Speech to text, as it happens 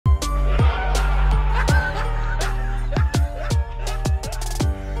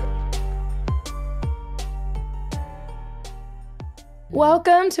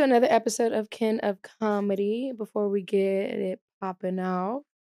Welcome to another episode of Kin of Comedy. Before we get it popping off,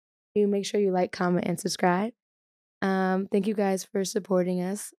 you make sure you like, comment, and subscribe. Thank you guys for supporting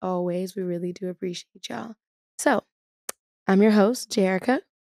us always. We really do appreciate y'all. So, I'm your host, Jerrica.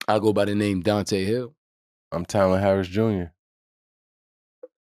 I go by the name Dante Hill. I'm Talon Harris Jr.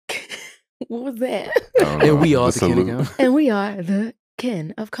 What was that? And we are the Kin of Comedy. And we are the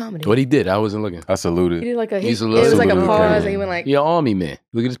Kin of Comedy. What he did, I wasn't looking. I saluted. He did like a, He it saluted. was like a Saluted. pause and he went like, You're army man.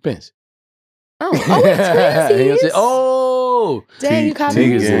 Look at his pants. oh, twinsies. Oh, Dang, you copied me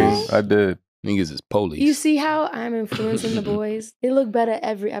T-Games. today? I did. niggas is police. You see how I'm influencing the boys? They look better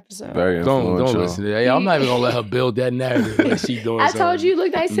every episode. Very Don't influential. listen to that. Hey, I'm not even gonna let her build that narrative like she doing I something. told you you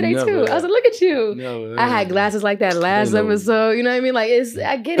look nice today No, too. I was like, look at you. No, I had glasses like that last No. episode. You know what I mean? Like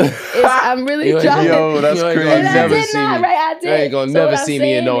I get it. I'm really trying. Yo, that's You ain't crazy. gonna And I never did see not, me. right? I did. You ain't gonna So never what I'm see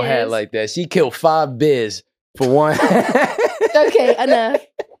me in no saying hat is- like that. She killed 5 bears for one. Okay, enough.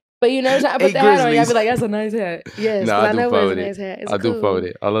 But you know, I put 8 the hat on you, I'd be grizzlies. like, that's a nice hat. Yes, Nah, but I I do know fuck it's a with it. nice hat. It's I do cool. fuck with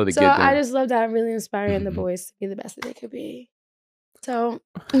it. I love to So get I them. just love that I'm really inspiring the Mhm. boys to be the best that they could be. So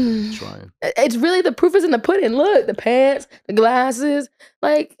Trying. it's really the proof is in the pudding. Look, the pants, the glasses,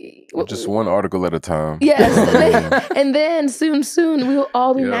 like Just one article at a time. Yes, and then soon we will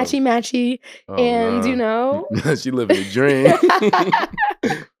all be Yo. matchy, Oh, and nah. you know. she living a dream.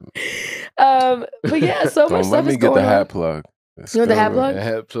 But yeah, so much Don't stuff let me is get going the hat on. plug. It's You want the hat good. plug? The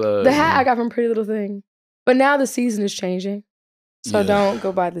hat plug. The hat I got from Pretty Little Thing, but now the season is changing, so Yeah. don't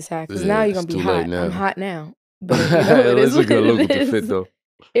go buy this hat because now Yeah, you're gonna it's be too late hot. now. I'm hot now, but you know, it Let's is look what at it look with the is. fit though.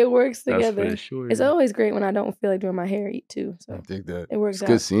 It works That's together. for sure. It's always great when I don't feel like doing my hair too. I So think that it works it's out.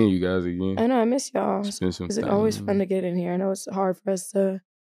 good seeing you guys again. I know I miss y'all. Spend some It's time. always fun to get in here. I know it's hard for us to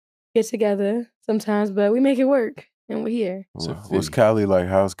get together sometimes, but we make it work, and we're here. What's Cali like?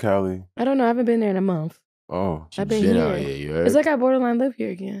 How's Cali? I don't know. I haven't been there in a month. Oh, I've been Been here. out here, you heard? It's like I borderline live here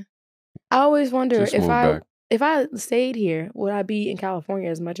again. I always wonder just if moved I back. if I stayed here, would I be in California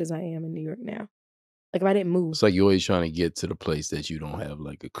as much as I am in New York now? Like if I didn't move, It's like you're always trying to get to the place that you don't have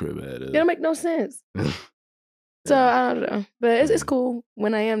like a crib at. it don't make no sense. So I don't know, but it's cool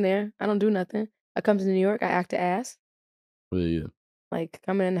when I am there. I don't do nothing. I come to New York, I act a ass. Yeah. Like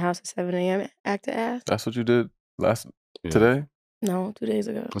coming in the house at 7 a.m., act a ass. That's what you did Yeah. today? No, 2 days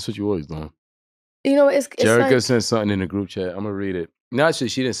ago. That's what you always doing. You know, it's Jerrica like, sent something in the group chat. I'm gonna read it. No, actually,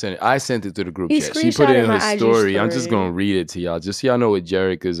 she didn't send it. I sent it to the group He chat. She put it in screenshotted her my IG story. I'm just story. gonna read it to y'all, just so y'all know what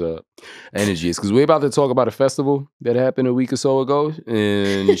Jerrica's energy is. Because we're about to talk about a festival that happened a week or so ago,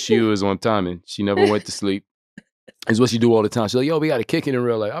 and she was on timing. She never went to sleep. It's what she do all the time. She's like, yo, we got to kick it in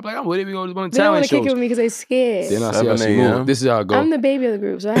real life. I'm like, I'm with it. We go to one of the they don't want talent to kick shows. it with me because they scared. Then I see how 7 she a.m. move. This is how I go. I'm the baby of the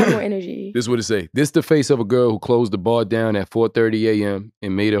group, so I have more energy. This is what it say. This the face of a girl who closed the bar down at 4:30 a.m.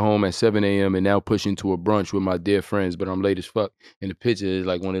 and made it home at 7 a.m. and now pushing to a brunch with my dear friends, but I'm late as fuck. And the picture is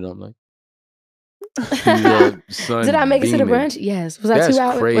like one of them, like, sun Did I make it to the beaming. brunch? Yes. Was I That's 2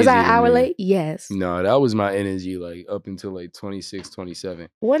 hours? crazy Was I an to hour me. late? Yes. No, that was my energy, like up until like 26, 27.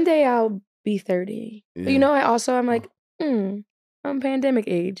 One day I'll be 30. But Yeah. you know, I'm like, I'm pandemic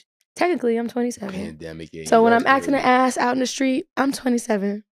age. Technically, I'm 27. Pandemic age. So when that's I'm acting an crazy. ass out in the street, I'm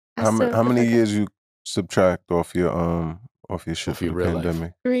 27. I How, still how many look like years you subtract off your shit Off for your the real life.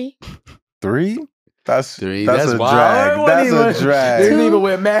 pandemic? 3. 3? That's 3. That's a wild. drag. It That's wasn't a even- drag. They didn't even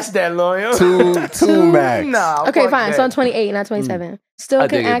wear masks that long. Yo. Two max. Nah, Okay, fuck fine. that. So I'm 28, not 27. Still I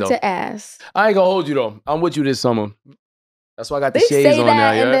can dig it, act though. an ass. I ain't gonna hold you though. I'm with you this summer. That's why I got the They shades say on that,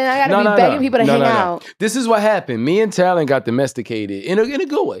 now. and Yeah? then I gotta be begging people to hang out. This is what happened. Me and Talon got domesticated in a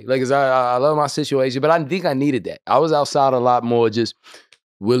good way. Like, 'cause I love my situation, but I think I needed that. I was outside a lot more, just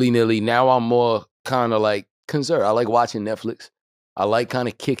willy nilly. Now I'm more kind of like conserved. I like watching Netflix. I like kind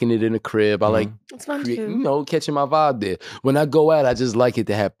of kicking it in the crib. I like It's fun you too. know, catching my vibe there. When I go out, I just like it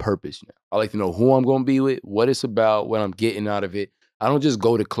to have purpose now. I like to know who I'm gonna be with, what it's about, what I'm getting out of it. I don't just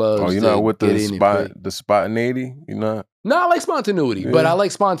go to clubs. Oh, you're to not with get the in and play. spontaneity? You're not? No, I like spontaneity, but Yeah. I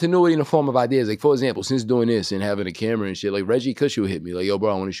like spontaneity in the form of ideas. Like, for example, since doing this and having a camera and shit, like Reggie Cush will hit me, like, yo,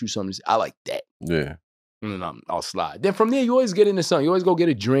 bro, I want to shoot something. I like that. Yeah. And then I'll slide. Then from there, you always get into something. You always go get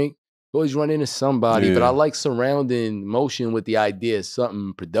a drink. You always run into somebody. But Yeah. I like surrounding motion with the idea of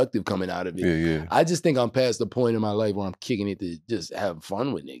something productive coming out of it. Yeah. I just think I'm past the point in my life where I'm kicking it to just have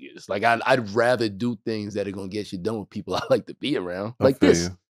fun with niggas. Like, I'd rather do things that are going to get you done with people I like to be around. I Like feel this.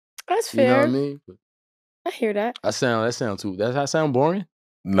 you. That's You know fair. what I mean? But I hear that. that sound too. Does that sound boring?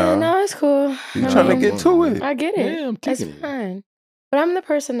 No. No, it's cool. You I trying to mean, get to it. I get it. Yeah, I'm That's kicking it. fine. But I'm the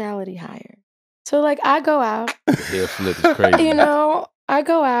personality hire. So like I go out, The hair flip is crazy. you know, I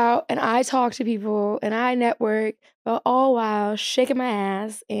go out and I talk to people and I network, but all while shaking my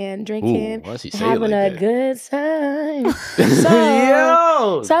ass and drinking, why she and say it having like a that? good time. So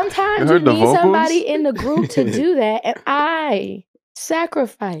Yo! sometimes You you heard the need somebody vocals? in the group to do that, and I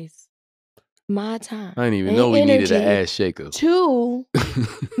sacrifice my time I didn't even and know we needed an energy ass shaker. to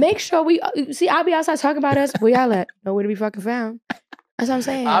make sure we see. I'll be outside talking about us. Where y'all at? Nowhere to be fucking found. That's what I'm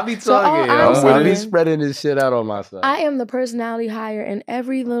saying. I'll be So all talking, I'm yo. I'll be saying, spreading this shit out on my side. I am the personality hire in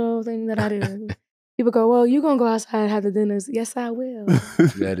every little thing that I do. People go, well, you gonna go outside and have the dinners? Yes, I will.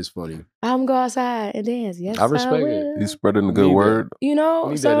 That is funny. I'm gonna go outside and dance. Yes, I respect it. will. You spreading the good Need that. word. You know,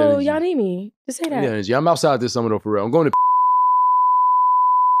 Need that so energy. y'all need me. Just say that. Yeah, I'm outside this summer though, for real. I'm going to.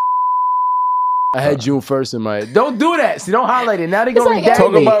 I had June 1st in my. Don't do that. See, don't highlight it. Now they gonna like redact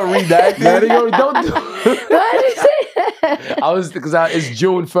Talk me. about redacting. Now they gonna don't do. Why did you say that? I was because it's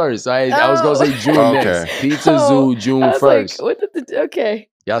June 1st. I was gonna say June Okay. next. Pizza Zoo June I was 1st. like, what the okay.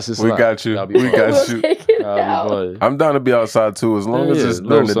 Y'all should We slide. got you. Y'all be We fun. got We'll you. take it Y'all be out. fun. I'm down to be outside too, as long as Yeah, it's little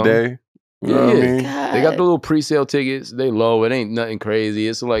during the something. day. You know what I Yeah. mean? God. They got the little pre-sale tickets. They low. It ain't nothing crazy.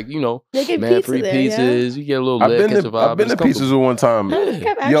 It's like, you know, They get man, pizza free there, pizzas. You get a little I've lit, been catch a to vibe. I've been to It's Pizza comfortable. Zoo one time. I don't think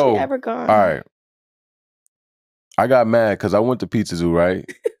I've actually Yo, ever gone. All right. I got mad because I went to Pizza Zoo, right?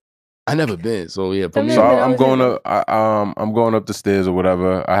 I never been, so yeah. For I've me, So never been. I'm always going been. up. I'm going up the stairs or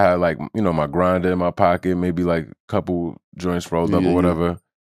whatever. I had like my grinder in my pocket, maybe like a couple joints rolled up Yeah, or yeah. whatever.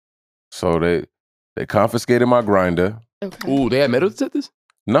 So they confiscated my grinder. Okay. ooh, they had metal detectors.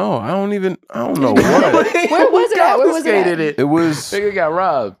 No, I don't know Where what. was it at? Where was it at? Confiscated It was Nigga got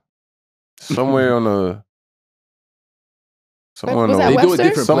robbed. somewhere on the somewhere Was on that the They do it Webster?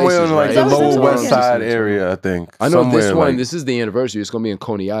 different somewhere places, on like right? the Is that lower Webster? west Yeah. side area, I think. I know this Somewhere, one. like- This is the anniversary. It's gonna be in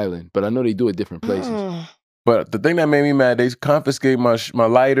Coney Island, but I know they do it different places. Oh. But the thing that made me mad, they confiscate my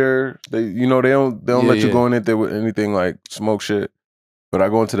lighter. They don't Yeah, let you yeah. go in there with anything like smoke shit. But I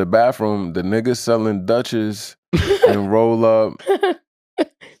go into the bathroom, the niggas selling Dutches and roll up.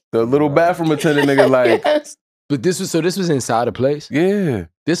 The little bathroom attendant nigga like, Yes. But this was inside a place. yeah.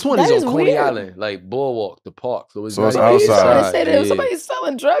 This one That is is on Coney weird. Island, like Boardwalk, the park. So it's So not it's even Why are you trying to outside. say that Yeah. somebody's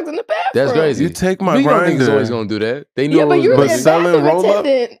selling drugs in the bathroom? That's crazy. You take my you know niggas grinder. always gonna do that. They know Yeah, but it's you're gonna But a be- selling bathroom roll-up?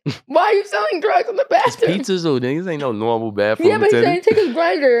 attendant. Why are you selling drugs in the It's bathroom? pizzas though, niggas ain't no normal bathroom Yeah, but he's saying attendant. take his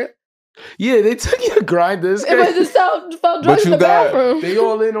grinder. Yeah, they took your grinders. It was just sell drugs But in you the got- bathroom. They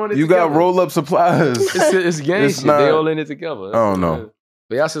all in on it You together. got roll up supplies. It's gang It's shit. not- They all in it together. I don't know.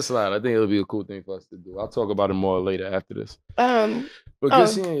 But y'all should slide. I think it'll be a cool thing for us to do. I'll talk about it more later after this. Um, But good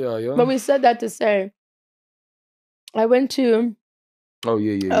seeing y'all, yo. but we said that to say, I went to Oh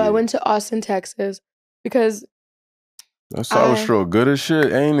yeah. I went to Austin, Texas, because That sour straw good as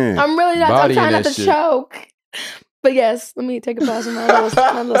shit, ain't it? I'm really not. I'm Bodying trying not that to shit. choke. But yes, let me take a pause on my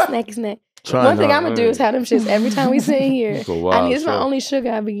little snacky snack. One thing I'm gonna do is have them shits every time we sit here. I mean, it's my only sugar.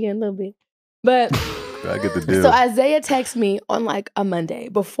 I be getting a little bit, but I get the deal. so Isiah texted me on like a Monday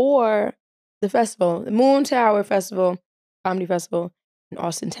before the festival, the Moon Tower Festival, Comedy Festival in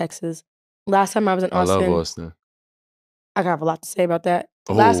Austin, Texas. Last time I was in I Austin, love Austin. I have a lot to say about that.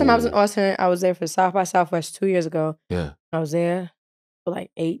 Last time I was in Oh. Austin, I was there for South by Southwest 2 years ago. Yeah. I was there for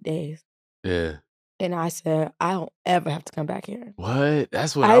like 8 days. Yeah. And I said, I don't ever have to come back here. What?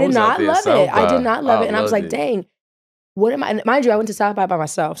 That's what I did was out not there, love South it. I by. did not love it. And I was like, loved it. dang, what am I? And mind you, I went to South by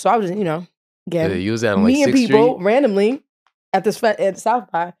myself. So I was, Yeah, again, you was out on like me and 6th people Street. randomly at at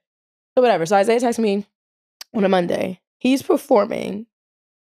South by. So whatever. So Isiah texted me on a Monday. He's performing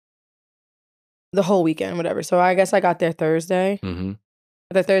the whole weekend, whatever. So I guess I got there Thursday. Mm-hmm.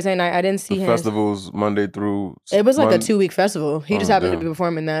 The Thursday night, I didn't see The him. festival's Monday through. It was like a Mon- 2-week festival. He just Oh, happened to damn. be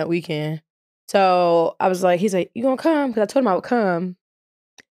performing that weekend. So I was like, he's like, you gonna come? Because I told him I would come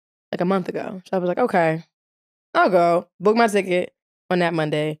like a month ago. So I was like, okay, I'll go. Book my ticket on that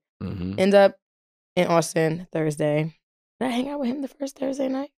Monday. Mm-hmm. End up in Austin Thursday. Did I hang out with him the first Thursday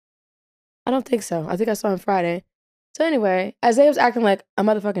night? I don't think so. I think I saw him Friday. So anyway, Isiah was acting like a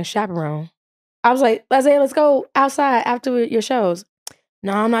motherfucking chaperone. I was like, Isiah, let's go outside after your shows.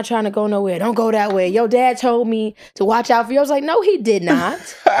 No, I'm not trying to go nowhere. Don't go that way. Your dad told me to watch out for you. I was like, no, he did not.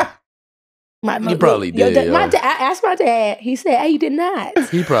 He probably did, My yo. dad, I asked my dad. He said, hey, he did not.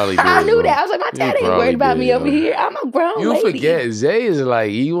 He probably did. I knew bro. that. I was like, my dad ain't probably worried about did, me yo. over here. I'm a grown You lady. forget, Zay is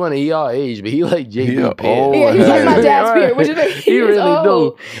like, he our age, but he like He JB a Pitt. old Yeah, he's like my head. dad's peer, which is like, He is really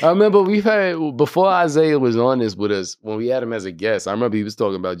old. do. I remember we've had, before Isiah was on this with us, when we had him as a guest, I remember he was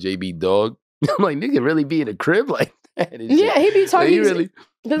talking about JB Dog. I'm like, nigga really be in a crib like that? and shit. Yeah, he be Like, talking. he really,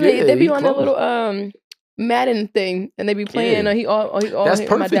 Because yeah, they be he on that close. little Madden thing, and they be playing. Yeah. He all that's my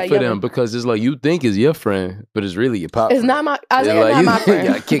perfect dad for yelling. them because it's like you think is your friend, but it's really your pop. It's friend. not my Yeah, Isiah, like, not you my friend.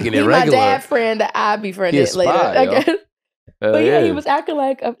 got kicking it He my regular. dad friend that I befriended He a spy, later. yo. Okay. But yeah, he was acting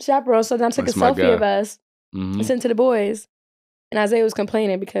like a chaperone. So then I took That's a my selfie guy. of us and sent to the boys. And Isaiah was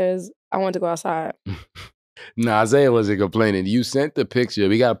complaining because I wanted to go outside. No, Isiah wasn't complaining. You sent the picture.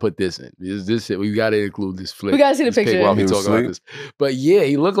 We gotta put this in. This shit. We gotta include this flick. We gotta see the this pic picture. while we He was talk about asleep? this. But yeah,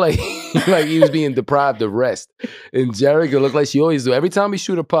 he looked like like he was being deprived of rest. And Jerrica looked like she always do. Every time we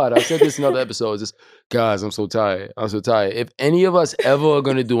shoot a pod, I've said this in other episodes. Just guys, I'm so tired. I'm so tired. If any of us ever are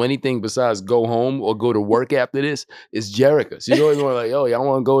gonna do anything besides go home or go to work after this, it's Jerrica. She's always going like, yo, y'all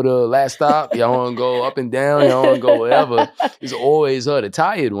want to go to last stop? Y'all want to go up and down? Y'all want to go wherever? It's always her, the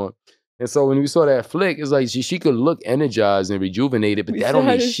tired one. And so when we saw that flick, it's like she could look energized and rejuvenated, but that don't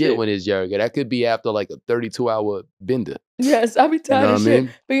mean shit when it's Jerrica. That could be after like a 32-hour bender. Yes, I'll be tired of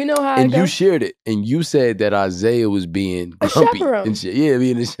shit. But you know how and you shared it, and you said that Isaiah was being a grumpy chaperone. and shit. Yeah,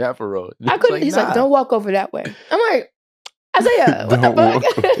 being a chaperone. I couldn't. Like, he's like, don't walk over that way. I'm like, Isaiah, what the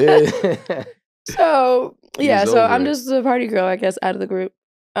fuck? Yeah. So yeah, so I'm over it. just a party girl, I guess, out of the group.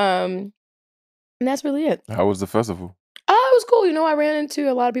 And that's really it. How was the festival? Oh, it was cool. You know, I ran into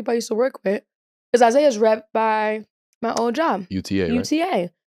a lot of people I used to work with because Isaiah's rep by my old job, UTA, right?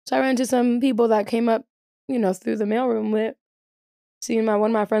 UTA. So I ran into some people that came up, you know, through the mailroom with seeing one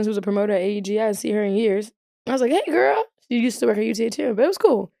of my friends who's a promoter at AEG. I didn't see her in years. I was like, hey, girl. She used to work at UTA too, but it was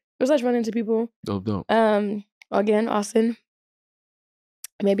cool. It was nice running into people. Dope. Again, Austin.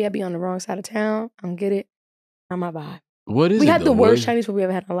 Maybe I'd be on the wrong side of town. I don't get it. Not my vibe. What is we it? had the worst Chinese food we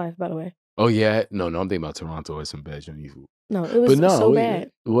ever had in our life, by the way. Oh yeah, no, I'm thinking about Toronto or some bad Chinese food. No, it was so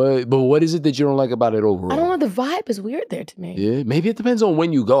bad. What is it that you don't like about it overall? I don't know. The vibe is weird there to me. Yeah, maybe it depends on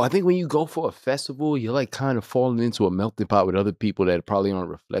when you go. I think when you go for a festival, you're like kind of falling into a melting pot with other people that probably aren't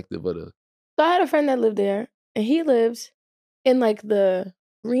reflective of the. So I had a friend that lived there, and he lives in like the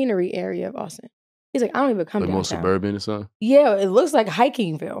greenery area of Austin. He's like, I don't even come downtown. More suburban or something? Yeah, it looks like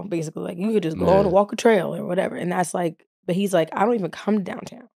Hikingville, basically. Like you could just go on and walk a trail or whatever. And that's like, but he's like, I don't even come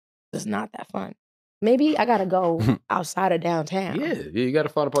downtown. It's not that fun. Maybe I gotta go outside of downtown. Yeah, you gotta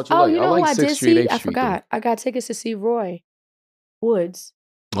find a part you like. You know I like who I 6th did Street, see? 8th I Street, forgot. I got tickets to see Roy Woods.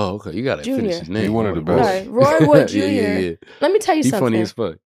 Oh, okay. You gotta Junior. finish his name. He one of the best. Right. Roy Wood Jr. Yeah. Let me tell you He's something. funny as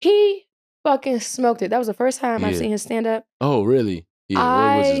fuck. He fucking smoked it. That was the first time I've seen him stand up. Oh, really? Yeah,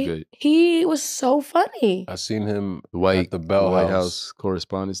 Roy Woods is good. He was so funny. I seen him at the Bell White House. House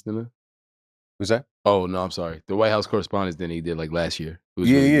Correspondents' Dinner. Was that? Oh no, I'm sorry. The White House Correspondents' Dinner he did like last year. It was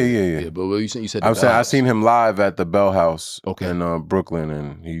Yeah. Yeah, but what you said. I'm saying I seen him live at the Bell House in Brooklyn,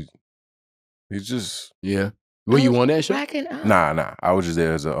 and he's just Were you on that show? Nah. I was just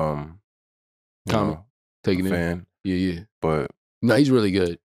there as a comment, taking fan. Yeah. But no, he's really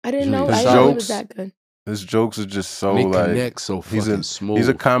good. I didn't know. His I know he was that good. His jokes are just so They like connect so fucking smooth. He's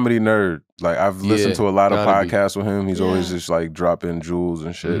a comedy nerd. Like I've listened to a lot of podcasts with him. He's always just like dropping jewels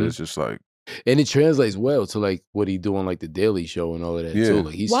and shit. It's just like, and it translates well to like what he do on like the Daily Show and all of that too.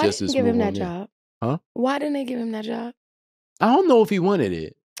 Like he's Why just didn't as they give him that smooth on job? Huh? Why didn't they give him that job? I don't know if he wanted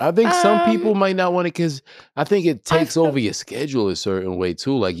it. I think some people might not want it because I think it takes over your schedule a certain way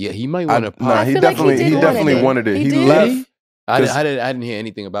too. Like he might want to. Nah, he definitely wanted it. He left. I didn't hear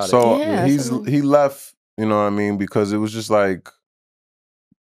anything about it. So he left. You know what I mean? Because it was just like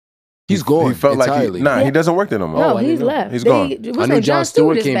he's gone. He felt entirely. like he doesn't work there no more. No, he's left. He's gone. I know Jon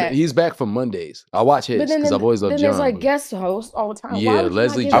Stewart came. He's back for Mondays. I watch his because I've always loved Jon. Then there's like guest hosts all the time. Yeah,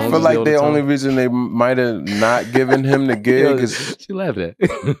 Leslie Jones. I feel like the only reason they might have not given him the gig is she laughed at.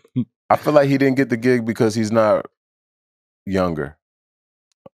 I feel like he didn't get the gig because he's not younger.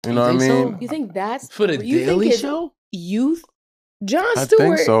 You know what I mean? You think that's for the Daily Show? Youth? Jon Stewart. I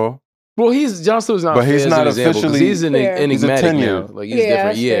think so. Well, Jon Stewart's not, but he's not officially. He's an enigmatic now. Like he's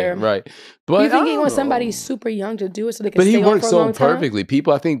different. Yeah, right. But you think he wants somebody super young to do it so they can? But stay he works on for a long so time? perfectly.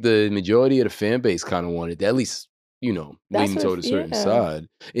 People, I think the majority of the fan base kind of wanted that. At least leaning toward a certain side.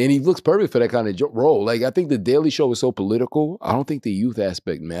 And he looks perfect for that kind of role. Like I think the Daily Show is so political. I don't think the youth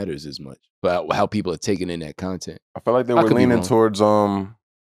aspect matters as much about how people are taking in that content. I feel like they were leaning towards what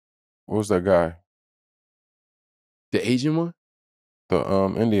was that guy? The Asian one?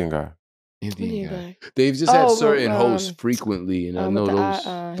 The Indian guy. Indian guy. They've just had certain hosts frequently, and I know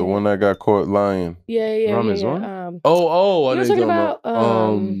those. The one that got caught lying. Yeah. I You're talking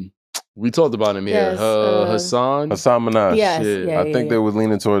about. We talked about him. Yeah, Hassan Minaj. Yes, I think they were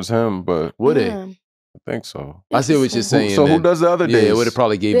leaning towards him, but would they? I think so. I see what you're saying. So who does the other days? Yeah, it would have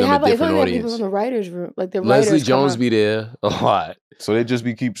probably gave them a different audience. People in the writers' room, like the Leslie writers Jones be there a lot. So they just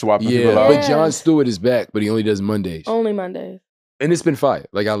keep swapping people out. But Jon Stewart is back, but he only does Mondays. Only Mondays. And it's been fire.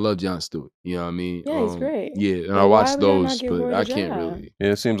 Like I love Jon Stewart. You know what I mean? Yeah, he's great. Yeah, and I watch those, but I can't really.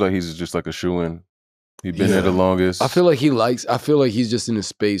 Yeah, it seems like he's just like a shoe-in. He been there the longest. I feel like he's just in a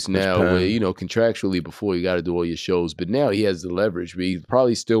space now where, you know, contractually before you got to do all your shows, but now he has the leverage, but he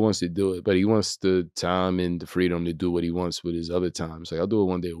probably still wants to do it, but he wants the time and the freedom to do what he wants with his other times. Like, I'll do it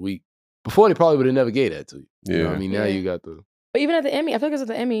one day a week. Before, they probably would have never gave that to you. Yeah. You know what I mean? Now you got the... But even at the Emmy, I feel like it was at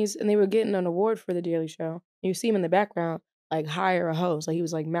the Emmys, and they were getting an award for the Daily Show. You see him in the background, like, hire a host. Like, he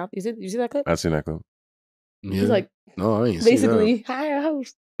was like, you see that clip? I seen that clip. Yeah. He's like, no, I ain't basically, hire a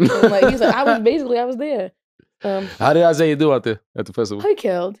host. And like, he's like, I was there. How did Isiah do out there at the festival? He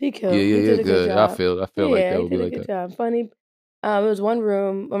killed. Yeah, he did a good job. I feel like that would be like that. Job. Funny. It was one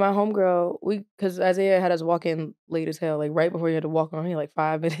room with my homegirl. Because Isiah had us walk in late as hell, like right before you had to walk on. He had like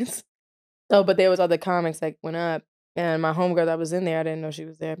 5 minutes. So, but there was other comics that went up, and my homegirl that was in there, I didn't know she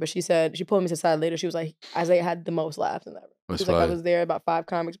was there, but she said she pulled me to the side later. She was like, Isiah had the most laughs in that room. She was like, I was there. About 5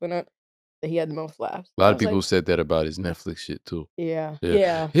 comics went up. That he had the most laughs. A lot of people said that about his Netflix shit too. Yeah.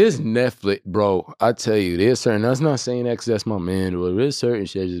 His Netflix, bro, I tell you, there's certain, that's not saying that because that's my man, but there's certain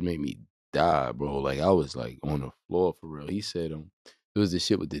shit that just made me die, bro. Like, I was like on the floor for real. He said, it was the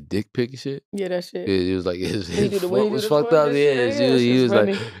shit with the dick pic and shit. Yeah, that shit. It was like, his foot was fucked up. Yeah, he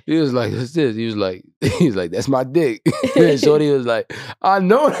was like, what's this? He was like, that's my dick. And Shorty was like, I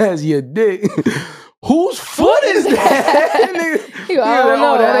know that's your dick. Whose foot is that? I don't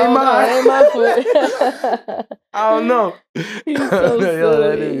know. That ain't mine. That ain't my foot. I don't know. He's so Yo,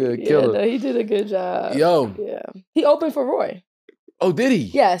 that nigga killer. No, he did a good job. Yo. Yeah. He opened for Roy. Oh, did he?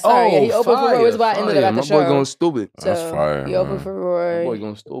 Yeah, sorry. He opened for Roy. That's why I ended up at the show. My boy going stupid. So that's fire. He opened for Roy. My boy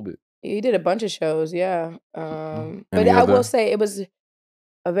going stupid. He did a bunch of shows, yeah. But I will say it was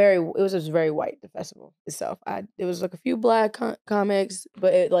a very white, the festival itself. It was like a few black comics,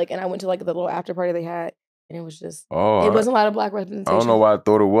 but and I went to like the little after party they had, and it was just it wasn't a lot of black representation. I don't know why I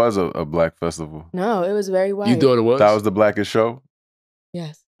thought it was a black festival. No, it was very white. You thought it was? That was the blackest show?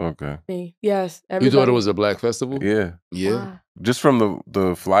 Yes. Okay. Me. Yes. Everybody. You thought it was a black festival? Yeah. Yeah. Wow. Just from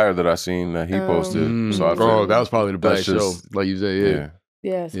the flyer that I seen that he posted. So that was probably the black show, like you said. Yeah.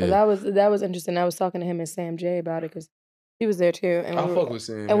 Yes, that was interesting. I was talking to him and Sam J about it because he was there too, and I fuck with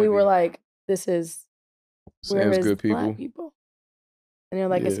Sam. And we were like, "This is Sam's good people." Black people. And they're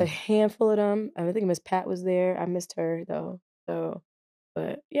like, "It's a handful of them." I think Miss Pat was there. I missed her though. So,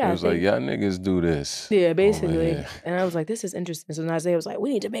 but yeah, it was like, y'all niggas do this. Yeah, basically. And I was like, "This is interesting." So Isiah was like,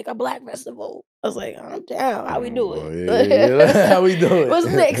 "We need to make a black festival." I was like, "I'm down. How we do it? How we do it? What's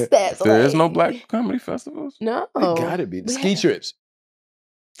the next step?" There's no black comedy festivals. No, it gotta be the ski trips.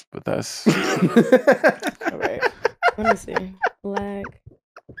 But that's all right. Let me see. Black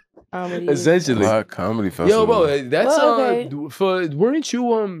comedy. Essentially, black comedy festival. Yo, bro, that's okay. For weren't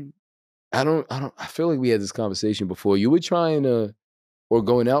you I feel like we had this conversation before. You were trying to or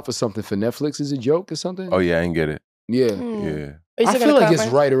going out for something for Netflix as a joke or something? Oh yeah, I didn't get it. Yeah. Yeah. I feel like it's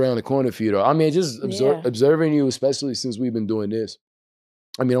right around the corner for you though. I mean, just observing you, especially since we've been doing this.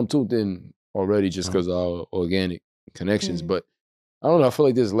 I mean, I'm tuned in already just because of our organic connections, but I don't know. I feel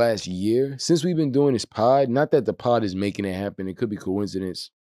like this last year, since we've been doing this pod, not that the pod is making it happen. It could be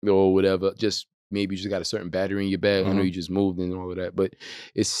coincidence or whatever. Just maybe you just got a certain battery in your bag. I know you just moved and all of that. But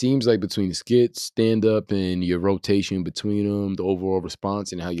it seems like between the skits, stand-up, and your rotation between them, the overall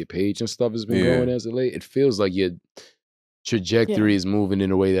response and how your page and stuff has been going as of late, it feels like your trajectory is moving in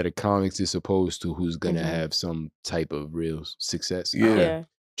a way that a comics is supposed to, who's going to have some type of real success. Yeah.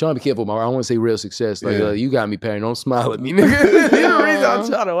 Trying to be careful, I don't want to say real success. Like, you got me, Perry. Don't smile at me, nigga. You know the reason I'm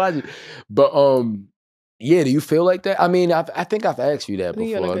trying to watch it. But, yeah, do you feel like that? I mean, I think I've asked you that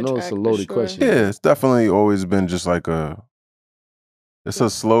before. I know it's a loaded question. Yeah, it's definitely always been just like it's a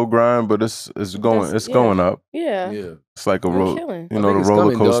slow grind, but it's going up. Yeah. It's like a roller, the roller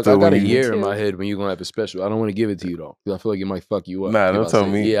coming, coaster. Dog. I got a year in my head when you're gonna have a special. I don't want to give it to you though, because I feel like it might fuck you up. Nah, don't tell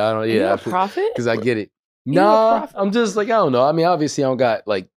me. Yeah, I don't. Yeah, profit? Because I get it. Nah, I'm just like, I don't know. I mean, obviously I don't got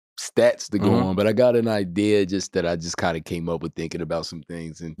like stats to go on, but I got an idea just that I just kind of came up with thinking about some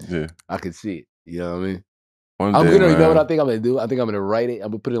things, and I could see it. You know what I mean? I'm gonna, you know what I think I'm gonna do? I think I'm gonna write it.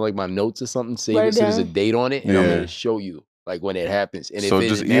 I'm gonna put it in like my notes or something, save it so there's a date on it, and I'm gonna show you like when it happens. And so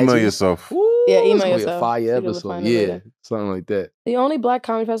just email yourself. Email yourself. A fire episode. Yeah, something like that. The only black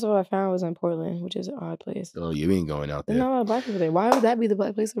comedy festival I found was in Portland, which is an odd place. Oh, you ain't going out there. There's not a lot of black people there. Why would that be the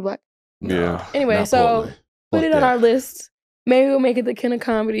black place for black? Yeah. Anyway, so put it on our list. Maybe we'll make it the Ken of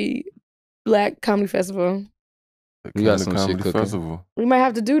Comedy Black Comedy Festival. We got some shit cooking. Festival. We might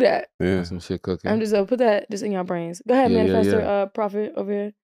have to do that. Yeah, some shit cooking. I'm just put that just in your brains. Go ahead, Manifestor Prophet over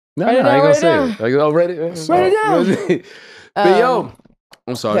here. No, I ain't gonna say it. Like, write it down. Write it down. But yo,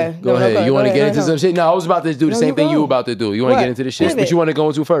 I'm sorry. Okay. Go No, ahead. go You want to ahead. get into some shit? No, I was about to do the No, same you thing you go. were about to do. You want to What? get into this shit? Pivot. What you want to go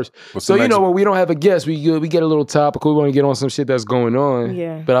into first? What's So the you next- know when we don't have a guest, we get a little topical. We want to get on some shit that's going on.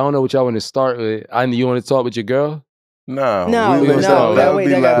 Yeah. But I don't know what y'all want to start with. You want to talk with your girl? No, No, we gonna no. start with- that That would way,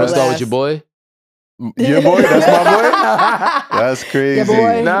 be that gotta Let's be start last. with your boy. Your boy? That's my boy? That's crazy. Your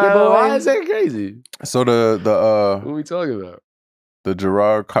boy. Nah, boy. why is that crazy? So What are we talking about? the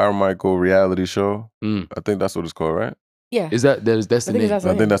Jerrod Carmichael reality show. Mm. I think that's what it's called, right? Yeah. Is that's the I think name? that's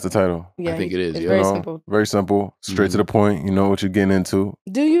I think that's the title. Yeah, think it is, It's yeah. very You know, simple. Very simple. Straight to the point. You know what you're getting into.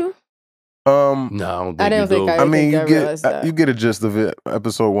 Do you? Um, No, I don't think I didn't you think do. I- I mean, think I realized that. you get a gist of it.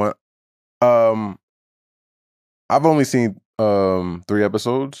 Episode 1. I've only seen 3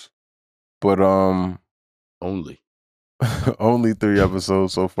 episodes, but Only. only 3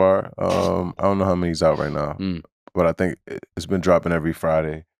 episodes so far. I don't know how many's out right now, Mm. but I think it's been dropping every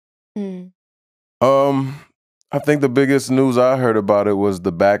Friday. Mm. I think the biggest news I heard about it was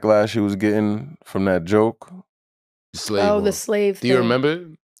the backlash he was getting from that joke. Slave. Oh, one. the slave Do you thing. remember it?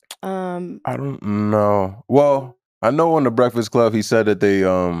 I don't know. Well, I know on the Breakfast Club he said that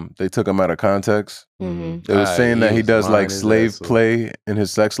they took him out of context. Mhm. They was saying that he does lying like his slave ass off. play in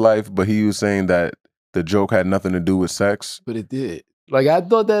his sex life, but he was saying that the joke had nothing to do with sex. But it did. Like I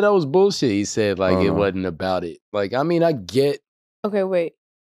thought that was bullshit. He said like it Uh-huh. wasn't about it. Like I mean I get. Okay, wait.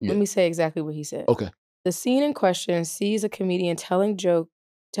 Yeah. Let me say exactly what he said. Okay. The scene in question sees a comedian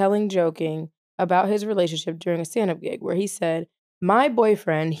joking about his relationship during a stand-up gig where he said, "My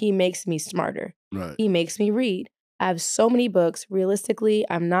boyfriend, he makes me smarter. Right. He makes me read. I have so many books. Realistically,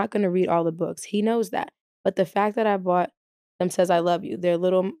 I'm not going to read all the books. He knows that. But the fact that I bought them says I love you. They're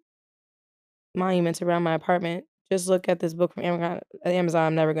little monuments around my apartment. Just look at this book from Amazon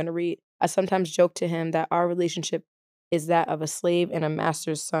I'm never going to read. I sometimes joke to him that our relationship is that of a slave and a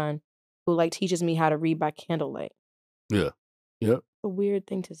master's son who like teaches me how to read by candlelight." Yeah. Yep. A weird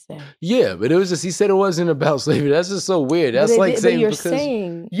thing to say. Yeah, but it was just he said it wasn't about slavery. That's just so weird. That's But like but saying you're because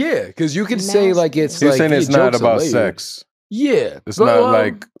saying yeah, because you could say like it's He's like saying it's your not jokes are about layered. sex. Yeah, It's but, not well,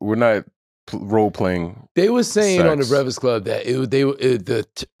 like we're not role playing. they were saying on the sex. Breakfast Club that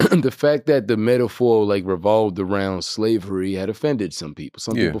the fact that the metaphor like revolved around slavery had offended some people.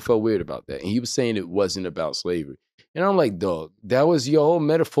 Some Yeah. people felt weird about that, and he was saying it wasn't about slavery. And I'm like, dog, that was your whole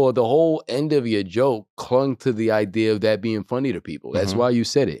metaphor. The whole end of your joke clung to the idea of that being funny to people. That's Mhm. why you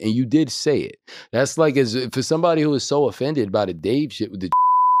said it, and you did say it. That's like as for somebody who was so offended by the Dave shit with the.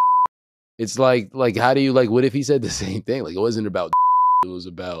 It's like how do you like? What if he said the same thing? Like it wasn't about. It was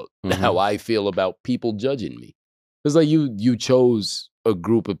about how I feel about people judging me. It's like you chose a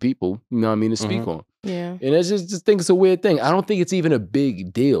group of people, you know what I mean, to speak on. Yeah. And I just think it's a weird thing. I don't think it's even a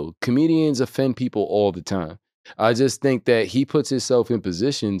big deal. Comedians offend people all the time. I just think that he puts himself in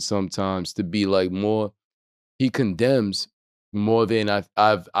position sometimes to be like more, he condemns more than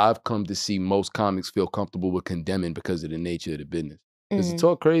I've come to see most comics feel comfortable with condemning because of the nature of the business. Because to Mhm.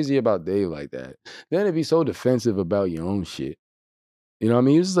 talk crazy about Dave like that, then to be so defensive about your own shit. You know what I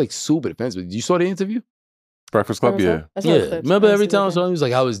mean? He was just like super defensive. You saw the interview? Breakfast Club, yeah. I saw the Yeah. clips. Remember I every see what time I they- saw him, he was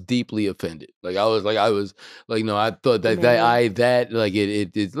like, I was deeply offended. Like I was no, I thought that like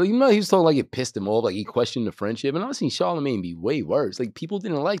it like, you know, he was talking like it pissed him off, like he questioned the friendship. And I've seen Charlamagne be way worse. Like people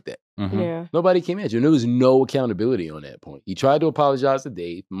didn't like that. Mhm. Yeah. Nobody came at you. And there was no accountability on that point. He tried to apologize to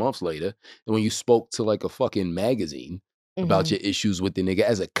Dave months later. And when you spoke to like a fucking magazine about Mhm. your issues with the nigga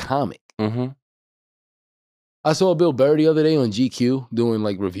as a comic. Mhm. I saw Bill Burr the other day on GQ doing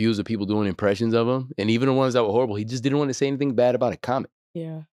like reviews of people doing impressions of him. And even the ones that were horrible, he just didn't want to say anything bad about a comic.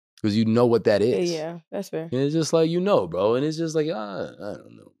 Yeah. Because you know what that is. Yeah, that's fair. And it's just like, you know, bro. And it's just like, I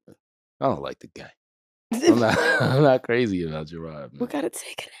don't know. Man. I don't like the guy. I'm not crazy about Jerrod, We man. gotta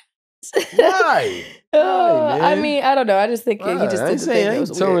take it out. Why? Why, I man? mean, I don't know. I just think he just I did ain't the saying thing I that ain't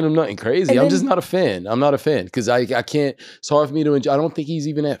was telling weird. him nothing crazy. And I'm just then- not a fan. I'm not a fan because I can't. It's hard for me to enjoy. I don't think he's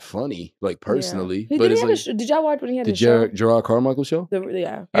even that funny, like personally. Yeah. But Did, it's he like have a did y'all watch when he had the his show? Jerrod Carmichael show.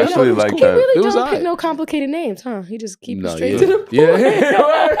 Yeah. I actually it was like cool. He that. really It was don't pick aight. no complicated names, huh? He just keep it No, straight yeah. to the point. Yeah.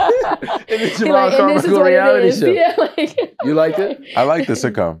 And the He Jerrod like, and this is Carmichael what it reality is. show. Yeah, like, You liked it? I like the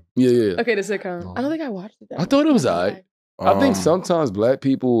sitcom. Yeah. Okay, the sitcom. I don't think I watched it. I thought it was alright. I think Um, sometimes black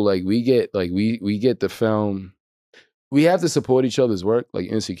people like we get the film. We have to support each other's work, like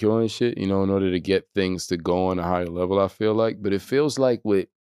Insecure and shit, you know, in order to get things to go on a higher level. I feel like, but it feels like with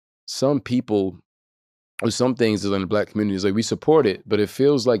some people or some things in the black community, is like we support it, but it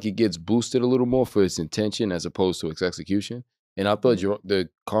feels like it gets boosted a little more for its intention as opposed to its execution. And I thought the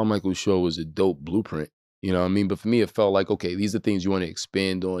Carmichael show was a dope blueprint, you know what I mean? But for me, it felt like, okay, these are things you want to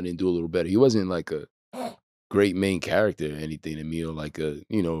expand on and do a little better. He wasn't like great main character or anything to me, or like a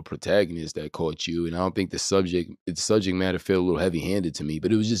a protagonist that caught you. And I don't think the subject matter felt a little heavy handed to me,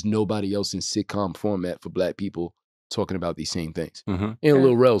 but it was just nobody else in sitcom format for Black people talking about these same things. Mm-hmm. And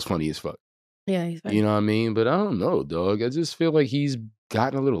Lil Rel's funny as fuck. Yeah, he's funny. You know what I mean? But I don't know, dog. I just feel like he's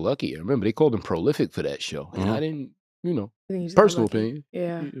gotten a little lucky. I remember they called him prolific for that show, and I didn't, I think he's personal lucky. opinion.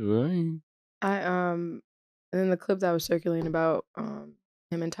 Yeah. And then the clip that was circulating about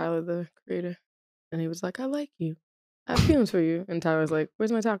him and Tyler, the creator, and he was like, "I like you. I have feelings for you," and Tyler's like,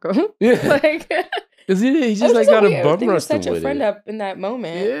 "Where's my taco?" Yeah. Like, Because he it just was like so got a weird. bum They were rush such a with friend it. up in that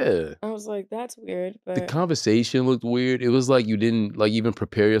moment. Yeah. I was like, "That's weird." The But conversation looked weird. It was like you didn't like even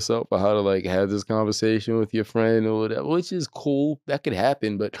prepare yourself for how to like have this conversation with your friend or whatever, which is cool. That could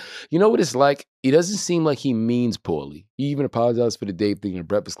happen. But you know what it's like? It doesn't seem like he means poorly. He even apologized for the Dave thing and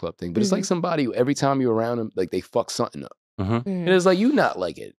Breakfast Club thing. But it's like somebody who every time you're around him, like they fuck something up. And it's like, you not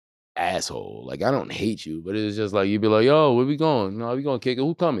like an asshole. Like, I don't hate you, but it's just like, you'd be like, yo, where we going? No, we going to kick it.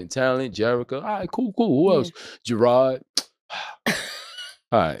 Who coming? Talent, Jerrica. All right, cool. Who else? Jerrod. All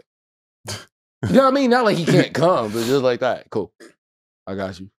right. You know what I mean? Not like he can't come, but just like, all right, cool. I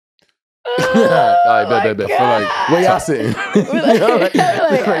got you. All right, bet. For like, where y'all sitting? You know, like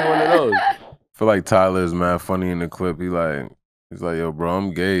one of those. I feel like Tyler is mad funny in the clip. He's like, yo, bro,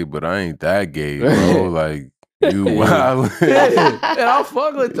 I'm gay, but I ain't that gay, bro. Like, you wild. Yeah. And I'll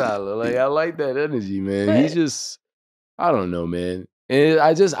fuck with Tyler. Like, I like that energy, man. He's just, I don't know, man. And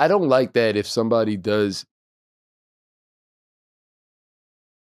I don't like that if somebody does.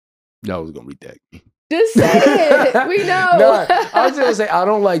 No, I was gonna retag me. just say it. We know. No, I was gonna say I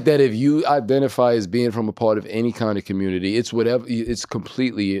don't like that if you identify as being from a part of any kind of community. It's whatever. It's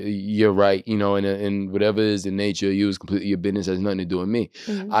completely your right, and whatever is the nature of you is completely your business. Has nothing to do with me.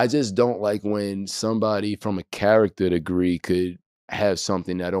 I just don't like when somebody from a character degree could have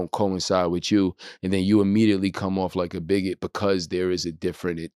something that don't coincide with you, and then you immediately come off like a bigot because there is a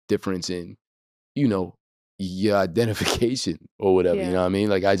difference in, your identification or whatever. Yeah. You know what I mean?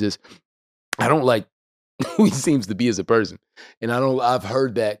 Like I don't like who he seems to be as a person. And I've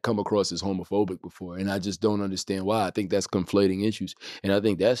heard that come across as homophobic before. And I just don't understand why. I think that's conflating issues. And I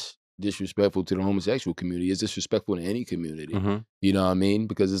think that's disrespectful to the homosexual community. It's disrespectful to any community. You know what I mean?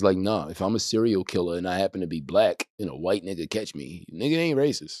 Because it's like, nah, if I'm a serial killer and I happen to be Black and a white nigga catch me, nigga ain't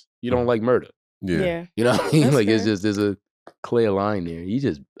racist. You don't like murder. Yeah. You know what I mean? That's Like fair. it's just, there's a clear line there. He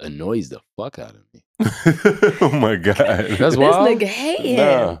just annoys the fuck out of me. Oh my God. That's This wild. nigga hating.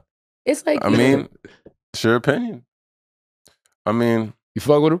 Nah. It's like, I mean, it's your opinion. I mean, You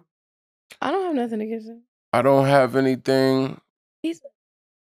fuck with him? I don't have nothing against him. I don't have anything. He's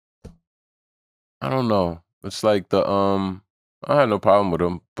I don't know. It's like I have no problem with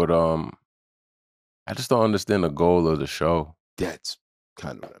him, but I just don't understand the goal of the show. That's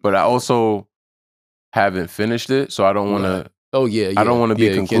kind of what I mean. But I also haven't finished it, so I don't want to. Oh yeah. I don't want to be you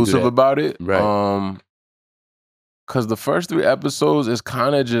can't do conclusive that. about it. Right. Because the first 3 episodes is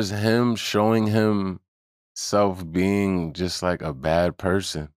kind of just him showing himself being just like a bad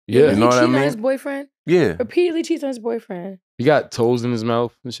person. Yeah. You know what I cheating on mean? his boyfriend? Yeah. Repeatedly cheats on his boyfriend. He got toes in his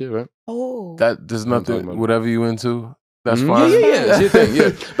mouth and shit, right? Oh. There's I'm talking nothing, about- whatever you into, that's Mhm. fine. Yeah. That's your thing,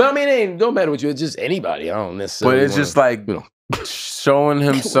 yeah. But I mean, it ain't don't matter with you. It's just anybody. I don't necessarily. But it's just like showing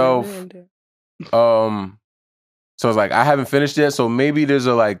himself. So it's like I haven't finished yet. So maybe there's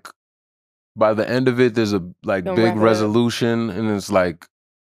a like by the end of it, there's a like Don't big wrap it up. resolution, and it's like,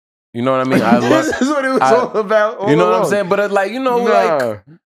 you know what I mean? I love. This is what it was I- all about. all You know what I'm along. saying? But it's like, like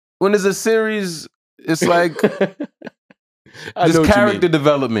when there's a series, it's like I this know what you character mean.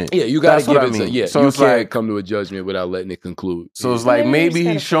 development. Yeah, you gotta That's give what it I to. mean. Yeah, So you it's can't like- come to a judgment without letting it conclude. So it's Yeah. like Maybe you just maybe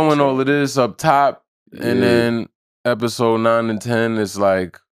gotta he's showing finish all of this up top, and Yeah. then episode 9 and 10 is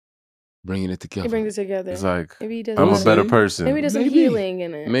like bringing it He together. brings it together. it's like Maybe he does. I'm a We'll better see. person. Maybe there's some Maybe. healing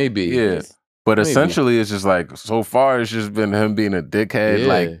in it. Maybe. Yeah. Just- But Maybe. essentially, it's just like so far, it's just been him being a dickhead. Yeah.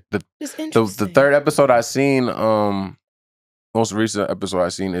 Like Just the interesting. third episode I seen, most recent episode I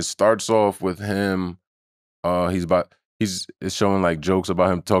seen, it starts off with him. It's showing like jokes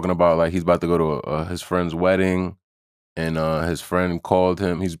about him talking about like he's about to go to his friend's wedding, and his friend called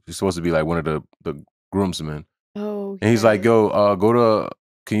him. He's supposed to be like one of the groomsmen, Oh, and he's like, "Yo,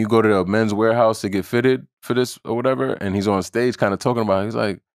 can you go to the men's warehouse to get fitted for this or whatever?" And he's on stage, kind of talking about it. He's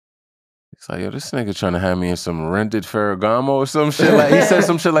like, yo, this nigga trying to have me in some rented Ferragamo or some shit. Like he said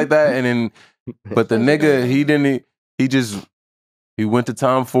some shit like that, and then, but the nigga he went to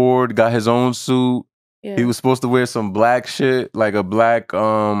Tom Ford, got his own suit. yeah. He was supposed to wear some black shit, like a black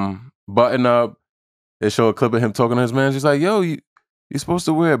button up. They show a clip of him talking to his man. He's like, yo, you're supposed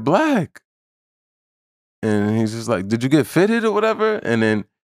to wear black. And he's just like, did you get fitted or whatever? And then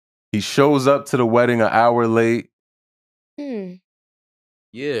He shows up to the wedding an hour late.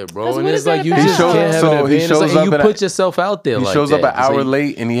 Yeah, bro. What And is it's like that you about? just can't have an So he opinion. shows It's like, up and you at put yourself out there He like shows that. up an hour So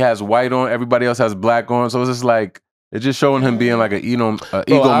late and he has white on. Everybody else has black on. So it's just like, it's just showing him being like an bro,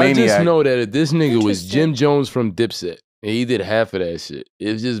 egomaniac. I just know that if this nigga was Interesting. Jim Jones from Dipset and he did half of that shit,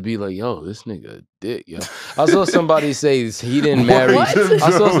 it'd just be like, yo, this nigga a dick, yo. I saw somebody say he didn't marry. What? I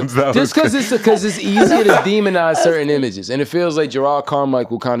saw Jones, that just was because it's easier to demonize certain images, and it feels like Jerrod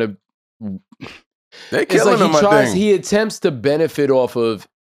Carmichael kind of. They It's killing like him, I think. he attempts to benefit off of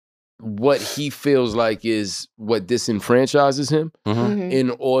what he feels like is what disenfranchises him Mhm.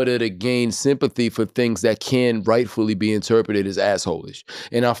 in order to gain sympathy for things that can rightfully be interpreted as assholeish.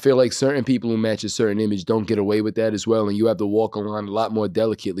 And I feel like certain people who match a certain image don't get away with that as well, and you have to walk a line a lot more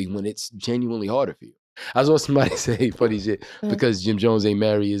delicately when it's genuinely harder for you. I saw somebody say funny shit because Jim Jones ain't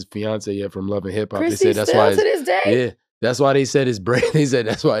married his fiance yet from Love and Hip Hop. They Chrissy said that's still why to this day? yeah. That's why they said his braids. They said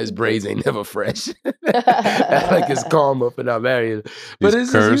that's why his braids ain't never fresh. Like it's karma for not marrying. But He's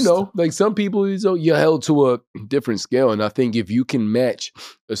it's just, cursed. you know, like some people, you're held to a different scale. And I think if you can match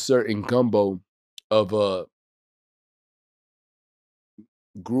a certain gumbo of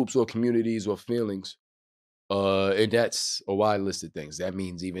groups or communities or feelings, and that's a wide list of things. That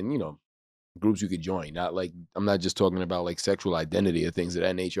means even, you know, groups you could join. Not like, I'm not just talking about like sexual identity or things of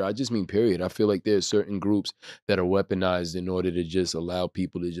that nature. I just mean period. I feel like there's certain groups that are weaponized in order to just allow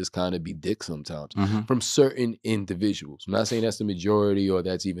people to just kind of be dicks sometimes from certain individuals. I'm not saying that's the majority or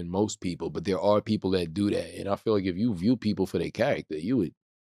that's even most people, but there are people that do that. And I feel like if you view people for their character, you would,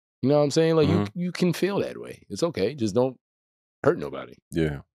 you know what I'm saying? Like you can feel that way. It's okay. Just don't hurt nobody.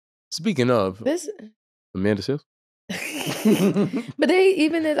 Yeah. Speaking of This, Amanda Seals. but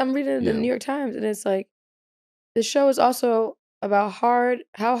I'm reading the New York Times, and it's like the show is also about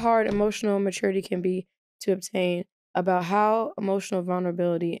how hard emotional maturity can be to obtain, about how emotional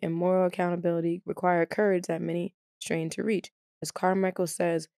vulnerability and moral accountability require courage that many strain to reach. As Carmichael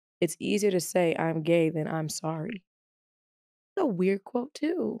says, it's easier to say I'm gay than I'm sorry. That's a weird quote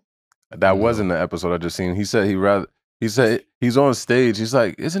too. That wasn't the episode I just seen. He said he's on stage. He's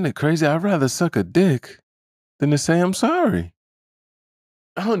like, isn't it crazy? I'd rather suck a dick than to say I'm sorry.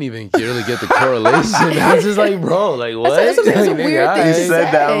 I don't even really get the correlation. I was just like, bro, like what? That's a weird thing to He said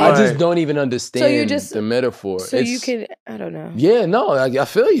say. that, I'm I like, just don't even understand just- the metaphor. So you can, I don't know. Yeah, no, I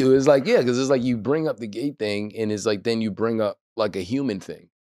feel you. It's like, yeah, because it's like you bring up the gay thing, and it's like then you bring up like a human thing.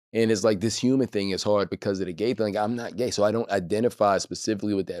 And it's like this human thing is hard because of the gay thing. I'm not gay, so I don't identify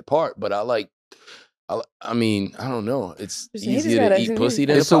specifically with that part, but I mean, I don't know. It's Just- he just easier to gotta- eat pussy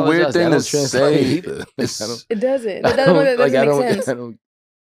than It's a weird apologize. thing That to don't translate say. either. Like, I don't- It doesn't. I That don't- doesn't like, I make don't- sense. I don't-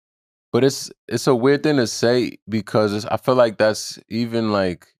 But it's a weird thing to say because I feel like that's even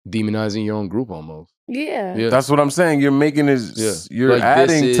like demonizing your own group almost. Yeah. that's what I'm saying. You're making it. You're Like,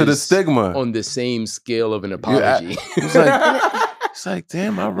 adding this to the is stigma. on the same scale of an apology. It's like,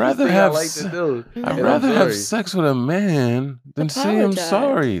 damn, I'd rather Thing I have like to do. I'd And I'm rather have sorry. sex with a man than say I'm Apologize.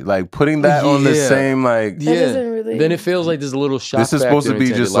 sorry. Like putting that on the Yeah. same like That doesn't really. Then it feels like there's a little shock. This is supposed to factor be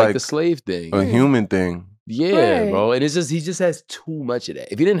intended, just like like the slave thing. a human thing. Yeah, Right. bro. And it's just he just has too much of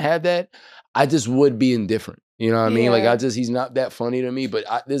that. If he didn't have that, I just would be indifferent. You know what I mean? Like Yeah. he's not that funny to me. But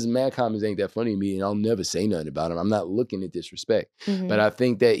this mad comments ain't that funny to me, and I'll never say nothing about him. I'm not looking at disrespect. Mhm. But I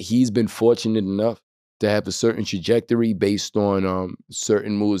think that he's been fortunate enough to have a certain trajectory based on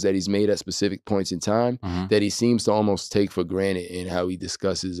certain moves that he's made at specific points in time that he seems to almost take for granted in how he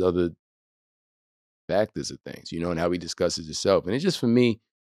discusses other factors of things, you know, and how he discusses himself. And it's just, for me,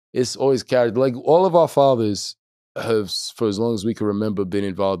 it's always carried. Like all of our fathers have, for as long as we can remember, been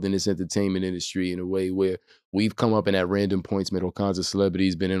involved in this entertainment industry in a way where we've come up and at random points met all kinds of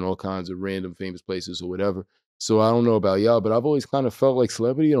celebrities, been in all kinds of random famous places or whatever. So I don't know about y'all, but I've always kind of felt like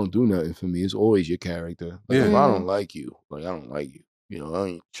celebrity don't do nothing for me. It's always your character. Like if I don't like you, like I don't like you. You know, I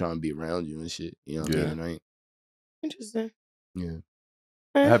ain't trying to be around you and shit. You know what I mean? And I ain't, Interesting. yeah.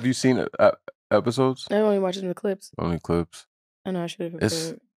 Have you seen episodes? I only watching the clips. Only clips. I know I should have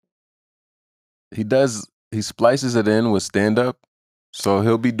It's- prepared. He splices it in with stand up. So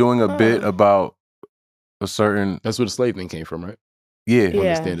he'll be doing a bit about a certain That's where the slave thing came from, right? yeah.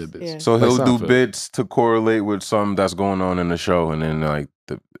 Yeah. Stand-up bits. Yeah. So Like he'll do Seinfeld. bits to correlate with something that's going on in the show, and then like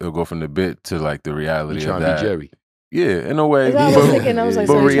it'll go from the bit to like the You reality of trying to that. be Jerry. Yeah, in a way, That's what I was but, thinking. I was like,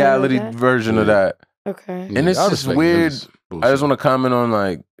 but so you trying to do reality that? version of Yeah. that. Okay. And it's I just respect it. weird. That's I bullshit. just want to comment on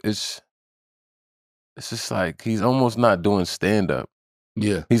like it's just like he's almost not doing stand up.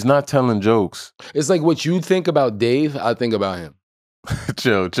 Yeah. He's not telling jokes. It's like what you think about Dave, I think about him.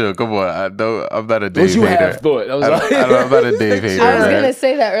 Chill. Come on. I'm not a Dave What you hater. have thought? I was I'm not a Dave hater. I was man. gonna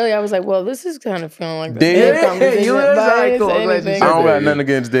say that earlier. I was like, well, this is kind of feeling like the Dave- Dave conversation. you but was I like, didn't cool, say I'm glad you anything. said I don't that. got nothing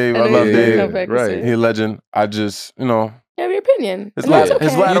against Dave. I And love then Dave. come back and right. say, He a legend. I just, you have your opinion. His And that's ladder- okay.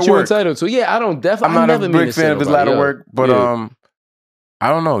 his ladder Each you work. entitled to. Yeah, I don't definitely. I'm not never a mean to big say fan of his nobody ladder up. work, but Yeah. I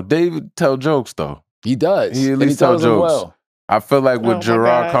don't know. Dave tell jokes though. He does. He at And least tell tells them jokes. well. I feel like with Oh, my Jerrod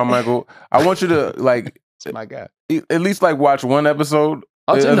God. Carmichael, I want you to like That's my guy. at least like watch one episode.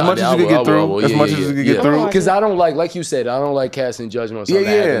 As No, much as I you can will, get I will, through. I will. As Yeah, much yeah, as you yeah. can get Yeah. through. Because I don't like you said, I don't like casting judgment on something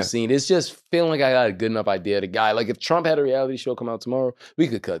I Yeah. haven't seen. It's just feeling like I got a good enough idea. The guy, like if Trump had a reality show come out tomorrow, we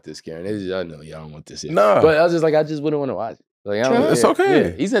could cut this, Karen. I know y'all don't want this here. Nah. But I was just like, I just wouldn't want to watch it. Like, I don't Trump? It's care. okay. Yeah,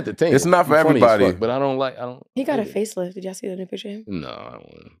 he's entertaining. It's not for He's funny as everybody. fuck, but I don't. He got a yeah. facelift. Did y'all see the new picture of him? No, I don't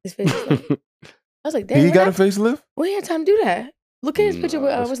want His face is like, I was like, damn, He when got a I- facelift? we had time to do that. Look at his picture with,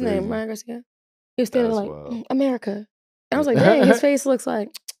 That's what's his name? crazy. Ryan Garcia. He was standing That's like, wild. America. And I was like, dang, his face looks like,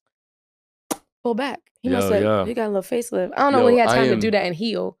 pull back. He must have, yeah. he got a little facelift. I don't know Yo, when he had I time to am- do that and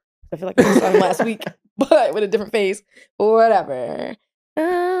heal. I feel like I saw him last week, but with a different face. Whatever.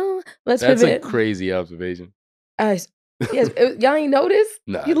 Let's That's a pivot. crazy observation. Yes, y'all ain't noticed?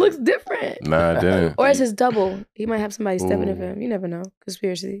 Nah, He looks different. Nah, I didn't. Or it's his double. He might have somebody stepping in Ooh. for him. You never know.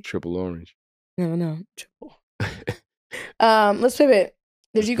 Conspiracy. Triple orange. No, no. Triple. Let's pivot.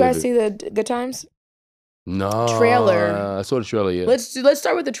 Did Let's you guys pivot. see the Good Times? No. Trailer. I saw the trailer, yeah. Let's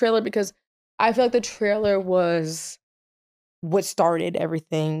start with the trailer because I feel like the trailer was what started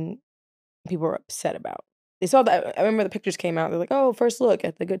everything people were upset about. They saw that. I remember the pictures came out. They're like, "Oh, first look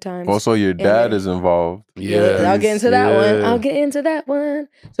at the Good Times." Also, your dad Yeah. is involved. Yeah. I'll get into that one. Yeah. I'll get into that one.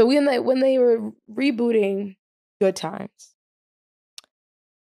 So when they were rebooting Good Times,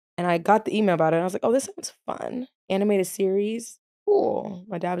 and I got the email about it, and I was like, "Oh, this sounds fun. Animated series, cool."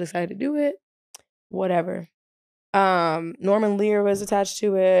 My dad was excited to do it. Whatever. Norman Lear was attached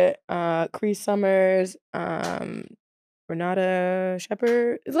to it. Cree Summers, Renata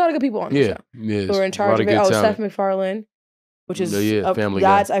Shepard. There's a lot of good people on the Yeah. show Yeah. who are in it's a charge lot of it. good Oh, talent. Seth MacFarlane, which is Yeah, Family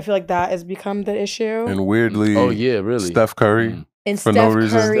Guy. that's I feel like that has become the issue. And weirdly, Oh, yeah, really. Steph Curry. Mm. And for Steph no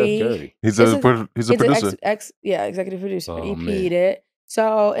reason. Curry, Steph Curry. He's It's a a- he's a he's an producer. executive producer. Oh, EP'd man. it.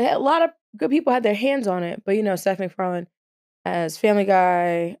 So a lot of good people had their hands on it. But Seth MacFarlane as Family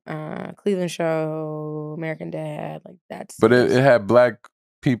Guy, Cleveland Show, American Dad, like that's But it had black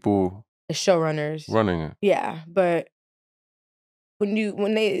people the showrunners. running it. Yeah, but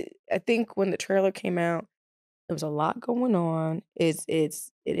I think when the trailer came out, there was a lot going on. It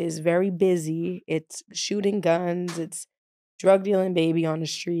is very busy. It's shooting guns. It's drug dealing baby on the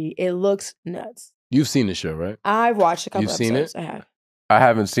street. It looks nuts. You've seen the show, right? I've watched a couple You've seen episodes. it? I have. I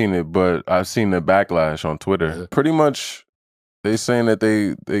haven't seen it, but I've seen the backlash on Twitter. Yeah. Pretty much, they saying that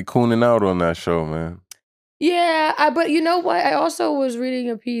they cooning out on that show, man. Yeah, but you know what? I also was reading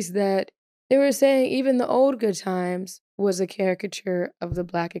a piece that they were saying even the old Good Times was a caricature of the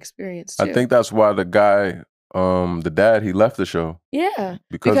Black experience too. I think that's why the guy, the dad, he left the show yeah,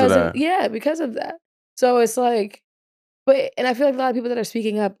 because of that. because of that. So it's like, and I feel like a lot of people that are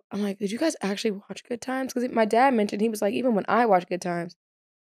speaking up, I'm like, did you guys actually watch Good Times? Because my dad mentioned he was like, even when I watched Good Times,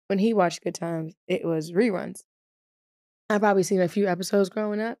 when he watched Good Times, it was reruns. I've probably seen a few episodes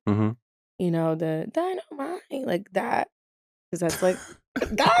growing up. Mhm. The Dynamite, like that. Because that's like,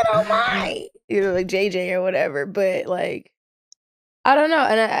 Dynamite! Like JJ or whatever. But like, I don't know.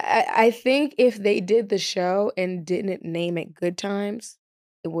 And I think if they did the show and didn't name it Good Times,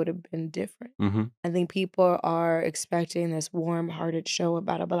 it would have been different. Mhm. I think people are expecting this warm-hearted show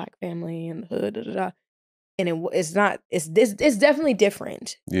about a Black family in the hood, and it's not. It's definitely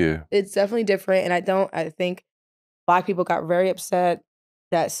different. Yeah. It's definitely different, and I think Black people got very upset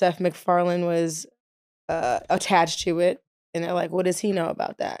that Seth MacFarlane was attached to it, and they're like, "What does he know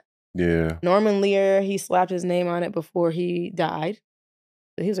about that?" Yeah. Norman Lear, he slapped his name on it before he died.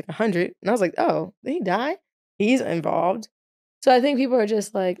 He was like 100, and I was like, "Oh, did he die? He's involved." So I think people are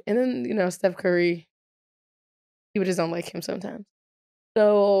just like, and then Steph Curry, people just don't like him sometimes.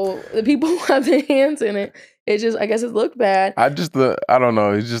 So the people who have their hands in it, I guess it looked bad. I don't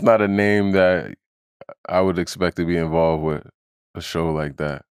know. It's just not a name that I would expect to be involved with a show like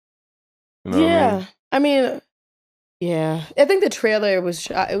that. You know what I mean? I mean, yeah. I think the trailer was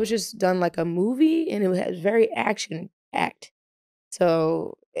shot, it was just done like a movie, and it was very action packed.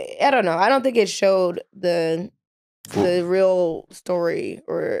 So I don't know. I don't think it showed the real story,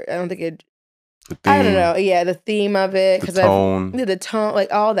 or I don't think it. The theme, I don't know. Yeah, the theme of it, the because tone. the tone,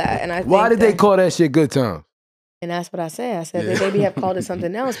 like all that, and I. Why think did they call that shit Good Times? And that's what I said. I said Yeah. they maybe have called it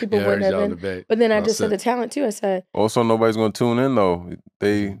something else. People Yeah, I wouldn't heard have y'all in been. the back. But then I Well just said said. the talent too. I said, Also, nobody's gonna tune in though.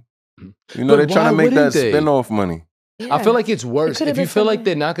 They, Mhm. they're But trying why to make that wouldn't they? spinoff money. I feel like it's worse. could've If you been feel like something-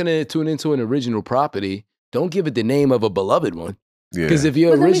 they're not going to tune into an original property, don't give it the name of a beloved one. Yeah. Because if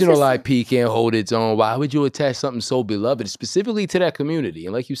your But let me original just- IP can't hold its own, why would you attach something so beloved specifically to that community?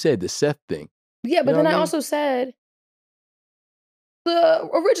 And like you said, the Seth thing. Yeah, but know then what I I mean? also said the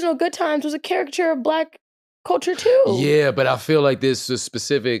original Good Times was a caricature of Black culture too. Yeah, but I feel like there's a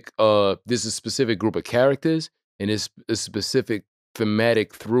specific group of characters and it's a specific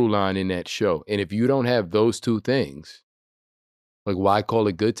thematic through line in that show. And if you don't have those two things, like why call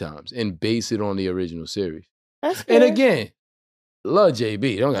it Good Times and base it on the original series? That's And fair. again, love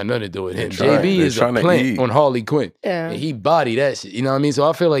JB. Don't got nothing to do with him. They're JB is a trying to plant eat. on Harley Quinn. Yeah. And he bodied that shit. You know what I mean? So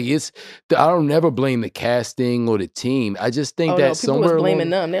I feel like I don't never blame the casting or the team. I just think Oh that no, people somewhere was blaming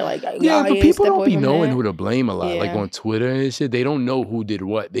along, them. They're like, yeah, but people don't be knowing who who to blame a lot. Like Yeah. on Twitter and shit, they don't know who did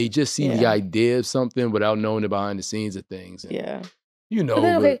what. They just see the Yeah. idea of something without knowing the behind the scenes of things. And, Yeah. you know, But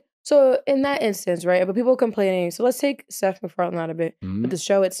then, but- okay, so in that instance, right, but people complaining. So let's take Seth MacFarlane out a bit, Mhm. but the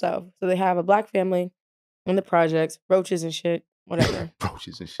show itself. So they have a Black family in the projects, roaches and shit, whatever.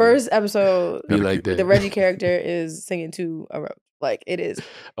 roaches and shit. First episode, be like that. the Reggie character is singing to a roach. Like it is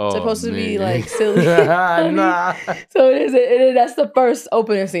Oh, supposed to be man. like silly. funny. Nah. So it is. That's the first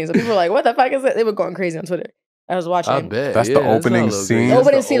opening scene. So people are like, "What the fuck is it?" They were going crazy on Twitter. I was watching. I bet. That's the yeah, opening not a little scene? crazy. The That's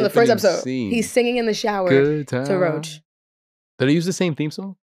opening scene of the first opening episode. scene. He's singing in the shower Good to time. Roach. Did they use the same theme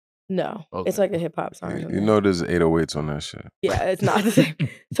song? No, Okay. it's like a hip hop song. or You something. know there's 808s on that shit. Yeah, it's not the same.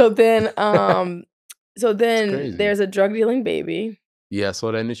 So then, crazy. there's a drug dealing baby. Yeah, I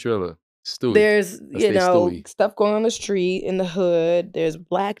saw that in the trailer. Stewie. There's That's they Stewie. stuff going on the street in the hood. There's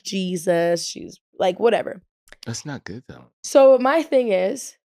Black Jesus. She's like whatever. That's not good though. So my thing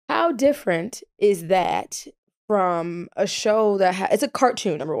is, how different is that from a show that it's a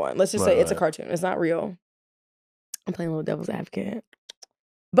cartoon? Number one, let's just say it's a Right. cartoon. It's not real. I'm playing a little devil's advocate,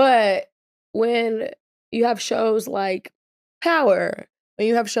 but when you have shows like Power, when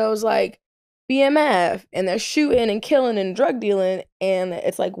you have shows like BMF, and they're shooting and killing and drug dealing, and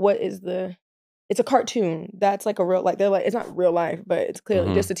it's like, it's a cartoon. That's like a real, like, they're like, it's not real life, but it's clearly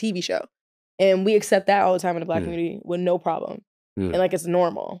Mhm. just a TV show. And we accept that all the time in the Black Yeah. community with no problem. Yeah. And like, it's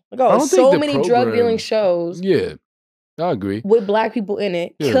normal. Like, I oh, don't think so the many drug program- dealing shows Yeah, I agree. with Black people in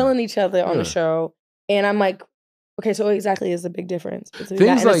it, Yeah. killing each other on Yeah. the show. And I'm like, okay, so what exactly is the big difference? It's Things that,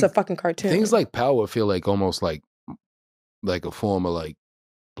 and it's a like- fucking cartoon. Things like Power feel like almost like a form of like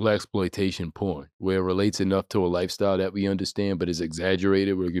blaxploitation porn, where it relates enough to a lifestyle that we understand, but is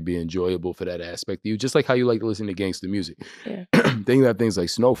exaggerated, where it could be enjoyable for that aspect of you. Just like how you like to listen to gangster music. Yeah. Then you have things like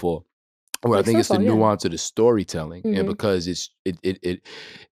Snowfall, where Like I think it's the Snowfall, yeah. nuance of the storytelling, Mhm. and because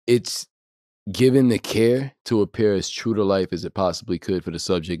it's given the care to appear as true to life as it possibly could for the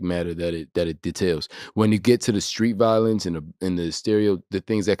subject matter that it details. When you get to the street violence and the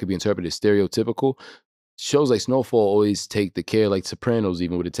things that could be interpreted as stereotypical, shows like Snowfall always take the care, like Sopranos,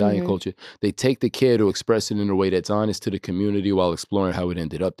 even with Italian Mhm. culture, they take the care to express it in a way that's honest to the community while exploring how it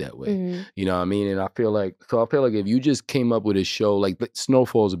ended up that way. Mhm. You know what I mean? And I feel like if you just came up with a show, like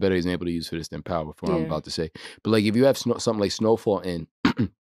Snowfall is a better example to use for this than Power, for what I'm Yeah. about to say. But like if you have something like Snowfall in,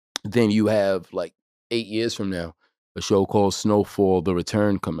 then you have like 8 years from now, a show called Snowfall: The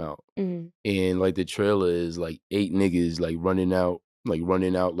Return come out. Mhm. And like the trailer is like 8 niggas like running out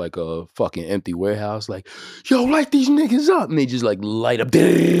like a fucking empty warehouse, like, yo, light these niggas up. And they just like light up,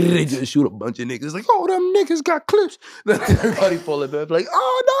 they just shoot a bunch of niggas, like, oh, them niggas got clips. Then everybody pulling back, like,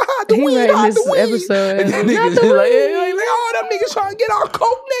 oh, no, hide the He weed, writing hide this the weed. episode, And then not niggas the is like, weed. oh, them niggas trying to get our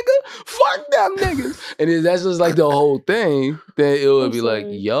coke, nigga. Fuck them niggas. And then that's just like the whole thing. Then it would I'm be like,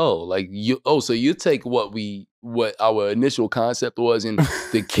 sorry. yo, like, so you take what our initial concept was and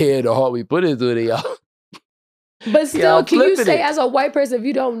the care, the heart we put into it, y'all. But still, I'm can you flipping say it. as a white person, if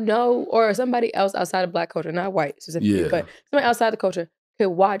you don't know, or somebody else outside of Black culture, not white specifically, Yeah. but somebody outside the culture could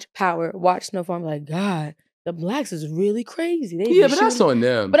watch Power, watch Snowfall, and be like, God, the Blacks is really crazy. They Yeah, be but that's shooting- on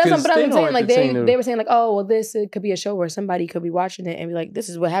them. But that's 'cause what they I'm don't saying. Like entertain they were saying, like, oh, well, this could be a show where somebody could be watching it and be like, this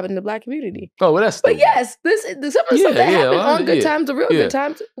is what happened in the Black community. Oh, well, that's But still- yes, some of the stuff Yeah, that yeah, happened well, on Good yeah, Times, the real yeah. Good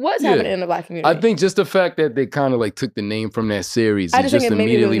Times, was Yeah. happening in the Black community. I think just the fact that they kind of like took the name from that series, I it just think just it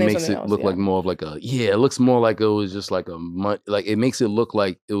maybe immediately was named makes it something else, look yeah. like more of like it looks more like it was just like like it makes it look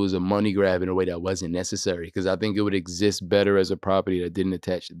like it was a money grab in a way that wasn't necessary, because I think it would exist better as a property that didn't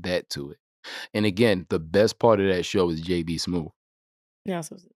attach that to it. And again, the best part of that show is JB Smooth. Yeah,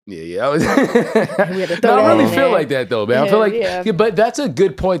 so Yeah. I was had to throw No, I that really in feel there. like that though, man. I feel like, Yeah. but that's a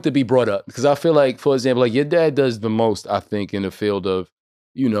good point to be brought up, because I feel like, for example, like your dad does the most, I think, in the field of,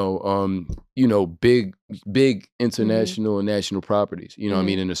 big international and national properties, what I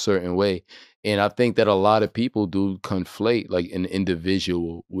mean, in a certain way. And I think that a lot of people do conflate like an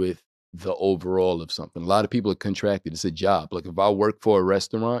individual with the overall of something. A lot of people are contracted. It's a job. Like if I work for a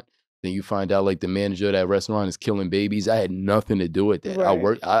restaurant, then you find out like the manager of that restaurant is killing babies. I had nothing to do with that.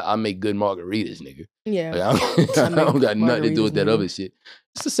 Right. I make good margaritas, nigga. Yeah. Like, I don't got nothing to do with that margaritas, other shit.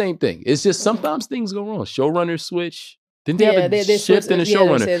 It's the same thing. It's just sometimes things go wrong. Showrunners switch. Didn't they Yeah, have a they shift in the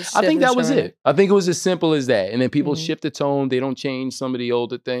showrunner? I think that was showrunner. it. I think it was as simple as that. And then people Mhm. shift the tone. They don't change some of the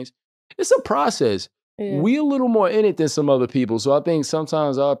older things. It's a process. Yeah. We a little more in it than some other people. So I think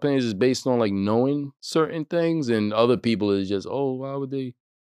sometimes our opinions is based on like knowing certain things, and other people is just, oh, why would they?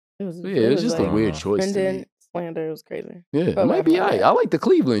 It's just like a weird choice to Brendan me. slander. It was crazy. Yeah, it But might be all right. yeah. I like the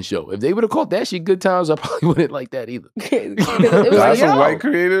Cleveland show. If they would have called that shit Good Times, I probably wouldn't like that either. It was like, That's a yo. white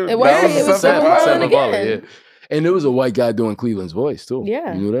creative. It was- That it was Seth Seth MacFarlane. MacFarlane again. And there was a white guy doing Cleveland's voice too.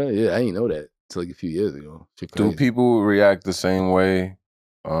 Yeah. You know that? Yeah, I didn't know that until like a few years ago. Shit Do crazy. people react the same way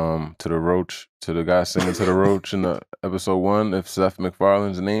to the roach, to the guy singing to the roach in the episode 1 if Seth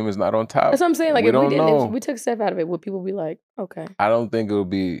MacFarlane's name is not on top? That's what I'm saying. Like We if we don't didn't, know. if we took Seth out of it, would people be like, okay? I don't think it would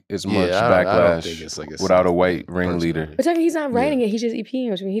be as Yeah, much I don't think backlash it's like a without a Seth white ringleader. personality. But he's not writing it. He's just EPing,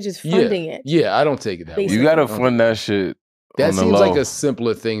 which means he's just Yeah. funding it. Yeah, I don't take it that way. Basically. You gotta I don't fund take that shit. That on the seems low. like a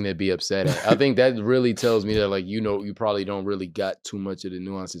simpler thing to be upset at. I think that really tells me that, like, you probably don't really got too much of the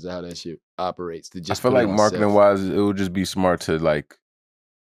nuances of how that shit operates. To I just feel put it like on marketing Seth. wise, it would just be smart to like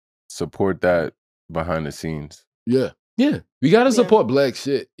support that behind the scenes. Yeah, we gotta Yeah. support black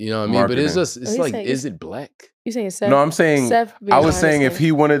shit. You know what I mean? But it's Marketing. just, it's He's like, saying- is it black? You saying Seth? No, I'm saying Seth being I was behind the saying if scenes.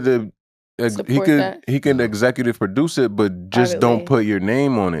 he wanted to, he Support could that. he can executive produce it, but just don't Privately. put your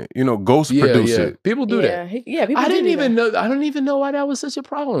name on it. You know, ghost Yeah, produce yeah. it. People do yeah, that. people I do didn't do even that. know. I don't even know why that was such a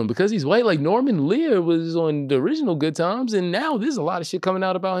problem because he's white. Like Norman Lear was on the original Good Times, and now there's a lot of shit coming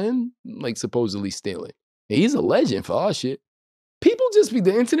out about him, like supposedly stealing. And he's a legend for our shit. People just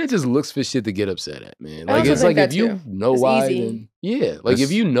the internet just looks for shit to get upset at, man. I Like also it's think like if that you too. know It's why, easy. then yeah. Like if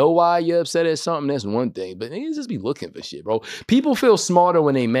It's- you know why you're upset at something, that's one thing. But niggas just be looking for shit, bro. People feel smarter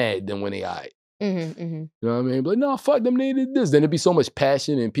when they mad than when they alright. Mm-hmm, mm-hmm. You know what I mean? But no, fuck them. They did this. Then it'd be so much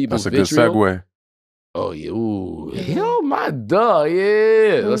passion in people's That's a good vitriol. segue. Oh yeah, ooh, Mhm. yo, my dog,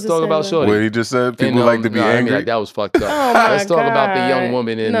 yeah. What Let's was the talk about segue? Shorty. Where he just said people And, like to be nah, I mean, angry. like, that was fucked up. Oh my Let's talk about the young God.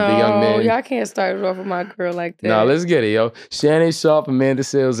 woman and no, the young man. y'all can't start it off with my girl like that. Nah, let's get it, yo. Shannon Sharpe, Amanda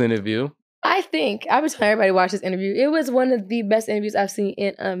Sales interview. I think I was telling everybody to watch this interview. It was one of the best interviews I've seen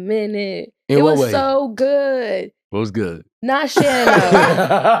in a minute. In it what was way? so good. What was good? Not Shannon. though.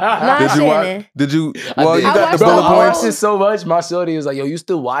 Not Did you watch? Shannon. Did you? I Well, did. you I got the watched bullet the whole- I watched points. it so much. My shorty was like, yo, you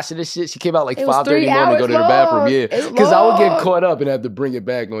still watching this shit? She came out like It was 5:30 3 in the morning to go hours to the bathroom. long. Yeah. It's Because I would get long. caught up and have to bring it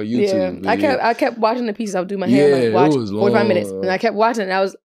back on YouTube. Yeah, I kept watching the pieces. I would do my hair, Yeah, like it watch was 45 minutes, long. and I kept watching. And I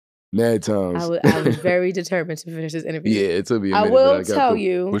was Mad times. I was very determined to finish this interview. Yeah, it took me a I minute. will but I got tell through.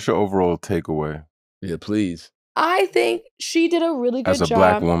 you, What's your overall takeaway Yeah, please. I think she did a really good as a job.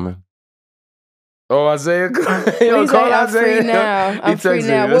 black woman? Oh, Isaiah. What do you say? I'm free now. He I'm free texted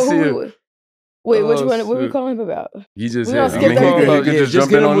now. me. Let's see Wait, it. which Oh, one? What are we shit. calling him about? He just We gonna hit. skip that. He could just just jump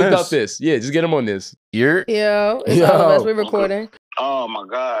get in him on whipped this. up this. Yeah, just get him on this. You're Yo, it's all of us. We're recording. Oh my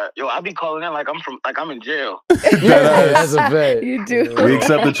God. Yo, I be calling in like I'm in jail. That's a fact. You do. we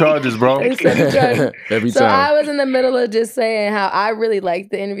accept the charges, bro. Accept the charges. Every So time. I was in the middle of just saying how I really liked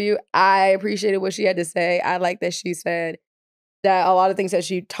the interview. I appreciated what she had to say. I like that she said that a lot of things that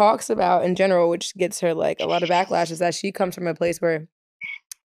she talks about in general, which gets her like a lot of backlash, is that she comes from a place where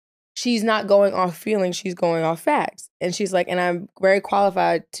she's not going off feelings, she's going off facts. And she's like, and I'm very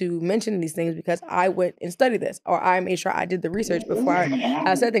qualified to mention these things because I went and studied this, or I made sure I did the research before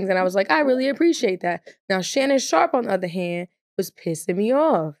I said things. And I was like, I really appreciate that. Now, Shannon Sharpe, on the other hand, was pissing me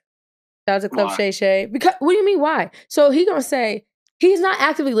off. Shout out to Club Why? Shay Shay. Because what do you mean why? So he gonna say he's not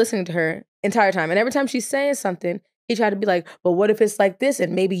actively listening to her entire time. And every time she's saying something, he tried to be like, but what if it's like this?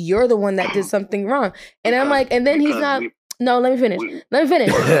 And maybe you're the one that did something wrong. And I'm like, and then he's not. No, let me finish. Let me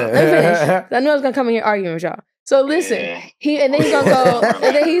finish. I knew I was gonna come in here arguing with y'all. So listen, Yeah. and then he's gonna go,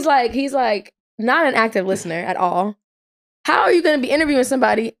 and then he's like, not an active listener at all. How are you gonna be interviewing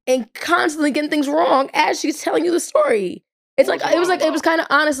somebody and constantly getting things wrong as she's telling you the story? It's like it was kind of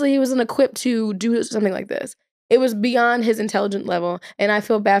honestly, he wasn't equipped to do something like this. It was beyond his intelligent level, and I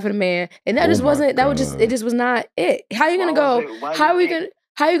feel bad for the man. And that Oh just my wasn't. That was just. God. It just was not it. How are you gonna Why go? was it- why How you are we think- gonna?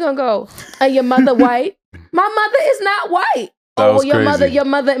 How you gonna go? Your mother white? My mother is not white. That Oh, was your crazy.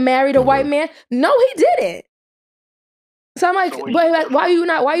 mother married a white man? No, he didn't. So I'm like, So why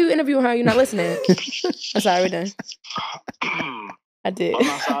are you interviewing her? You're not listening. I'm sorry, we're done. I did. I'm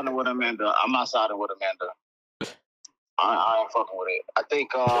not siding with Amanda. I ain't fucking with it. I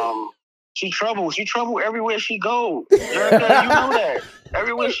think she trouble. She trouble everywhere she go. Jerrica, you know that.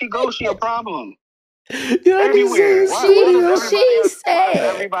 Everywhere she goes, she a problem. You like Everywhere. She Why said.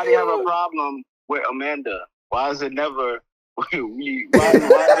 does everybody have a problem with Amanda? Why is it never? Why is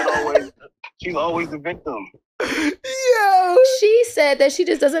it always? She's always the victim. Yo. She said that she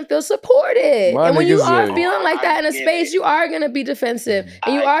just doesn't feel supported. My And when you nigga are said- feeling like that in a I get space, it. you are going to be defensive.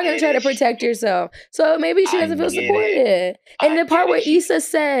 And you I are going to get try to it. protect yourself. So maybe she I doesn't feel get it. supported. And I the part get where it.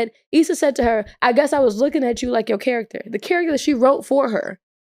 Issa said to her, I guess I was looking at you like your character. The character that she wrote for her.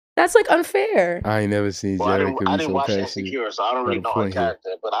 That's like unfair. I ain't never seen Well, I Jerrica didn't be so watch passionate. Insecure, so I don't really Got a know her point here. character.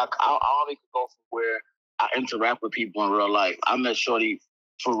 But I only could go from where I interact with people in real life. I met Shorty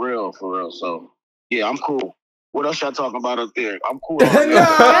for real. So yeah, I'm cool. What else y'all talking about up there? I'm cool. Nah, that's the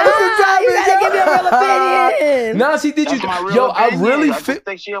topic, You gotta give your real opinion. Nah, see, did That's you? my real Yo, opinion. I really I just feel.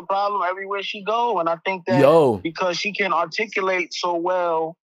 think she a problem everywhere she go, and I think that Yo, because she can articulate so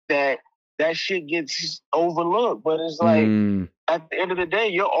well that shit gets overlooked. But it's like at the end of the day,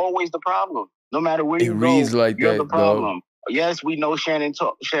 you're always the problem. No matter where It you reads go, like you're that, the problem. Yes, we know Shannon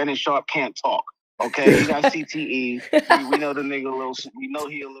Sharpe can't talk. Okay, he got CTE. We know the nigga a little. We know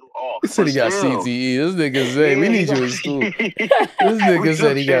he a little off. he said he got still, CTE. This nigga said we need you in school. This nigga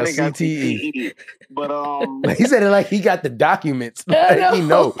said he got CTE. But He said it like he got the documents. I Like he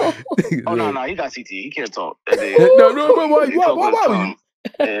know. oh no, he got CTE. He can't talk. No, but why?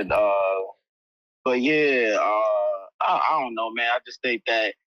 And but yeah, I don't know, man. I just think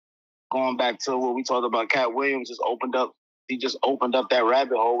that going back to what we talked about, Cat Williams he just opened up that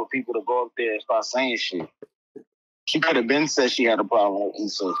rabbit hole with people to go up there and start saying shit. She could have been said she had a problem with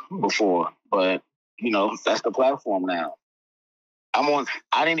Issa before, but that's the platform now.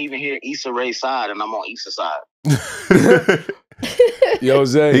 I didn't even hear Issa Rae's side, and I'm on Issa's side. Yo,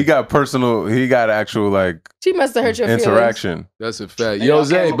 Zay. He got actual like She must have hurt your interaction. That's a fact. Hey, Yo, I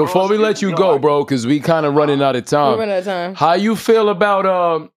Zay, came before we across let you it. go, bro, because we kind of running out of feelings. time. We're running out of time. How you feel about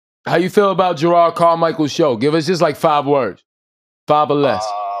Jerrod Carmichael's show? Give us just like 5 words. 5 or less.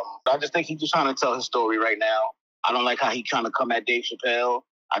 I just think he's just trying to tell his story right now. I don't like how he's trying to come at Dave Chappelle.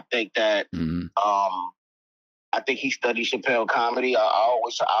 I think that I think he studied Chappelle comedy. I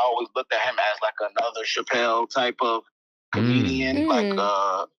always looked at him as like another Chappelle type of comedian. Like It's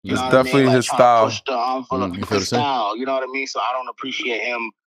know what definitely I mean? Like his trying style. to push the envelope, You feel the his same? style. You know what I mean? So I don't appreciate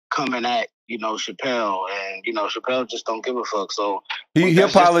him coming at Chappelle, and Chappelle just don't give a fuck. So He that's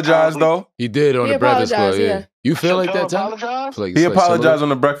just the apologized time though. He did on He the Breakfast Club. apologized, Yeah. yeah. You feel like Chappelle that, Tom? apologized? Feel like He it's like apologized similar? on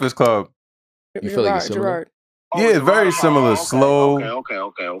the Breakfast Club. You feel like it's similar? Gerrard. Yeah, very similar. Slow, Okay.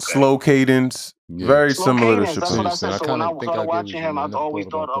 slow cadence. Yeah. Very Slow similar cadence, to that's what I Chappelle. said. I So when kinda I think I started get watching what you him, I mean. I never always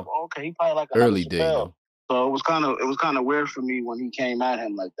thought thought about of, okay, he probably like another Early day, Chappelle. though. So it was kind of weird for me when he came at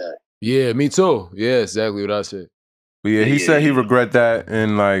him like that. Yeah, me too. Yeah, exactly what I said. But yeah, he said he regret that,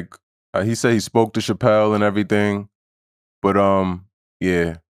 and like he said he spoke to Chappelle and everything. But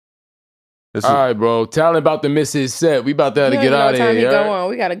yeah. This All right, bro. Talent about to miss his set. We about to have to get out of here. We you go heard? on.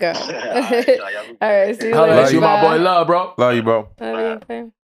 We gotta go. All right, All right, see you Holla later. at you, my Bye. boy. Love, bro. Love you, bro. Love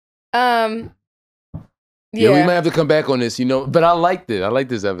you, fam. Yeah, we might have to come back on this, But I liked it. I like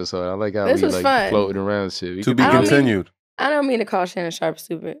this episode. I like how This we was like fun. floating around shit. We To could be do I don't that. continued. I don't mean to call Shannon Sharpe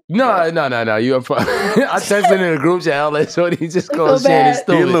stupid. No. You up front. I texted in the group chat. I'll let Shorty just I call feel Shannon bad.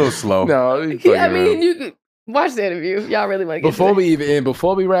 stupid. He a little slow. No, we Yeah, I fucking around. mean, you could watch the interview. Y'all really want to get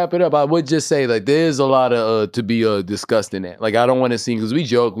Before we wrap it up, I would just say like there's a lot of to be discussed in that. Like I don't want to see because we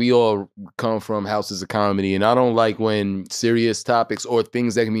joke, we all come from houses of comedy, and I don't like when serious topics or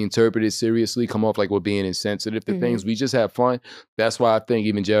things that can be interpreted seriously come off like we're being insensitive to things. We just have fun. That's why I think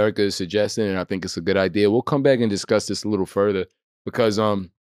even Jerrica is suggesting, and I think it's a good idea. We'll come back and discuss this a little further because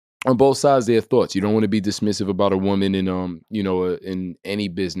on both sides, their thoughts. You don't want to be dismissive about a woman in in any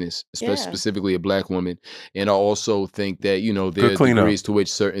business, specifically a black woman. And I also think that there are degrees to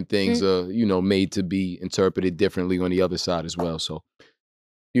which certain things are made to be interpreted differently on the other side as well. So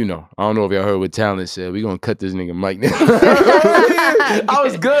I don't know if y'all heard what Talent said. We're gonna cut this nigga mic now. I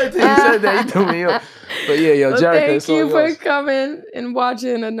was good till you said that. You threw me up. But yeah, yo, Jerrica, thank you for coming and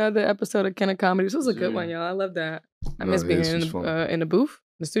watching another episode of Ken of Comedy. This was a good one, y'all. I love that. I miss being in the booth.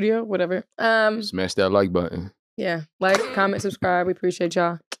 The studio, whatever. Smash that like button. Yeah. Like, comment, subscribe. We appreciate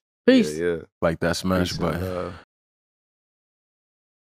y'all. Peace. Yeah. Like that smash button.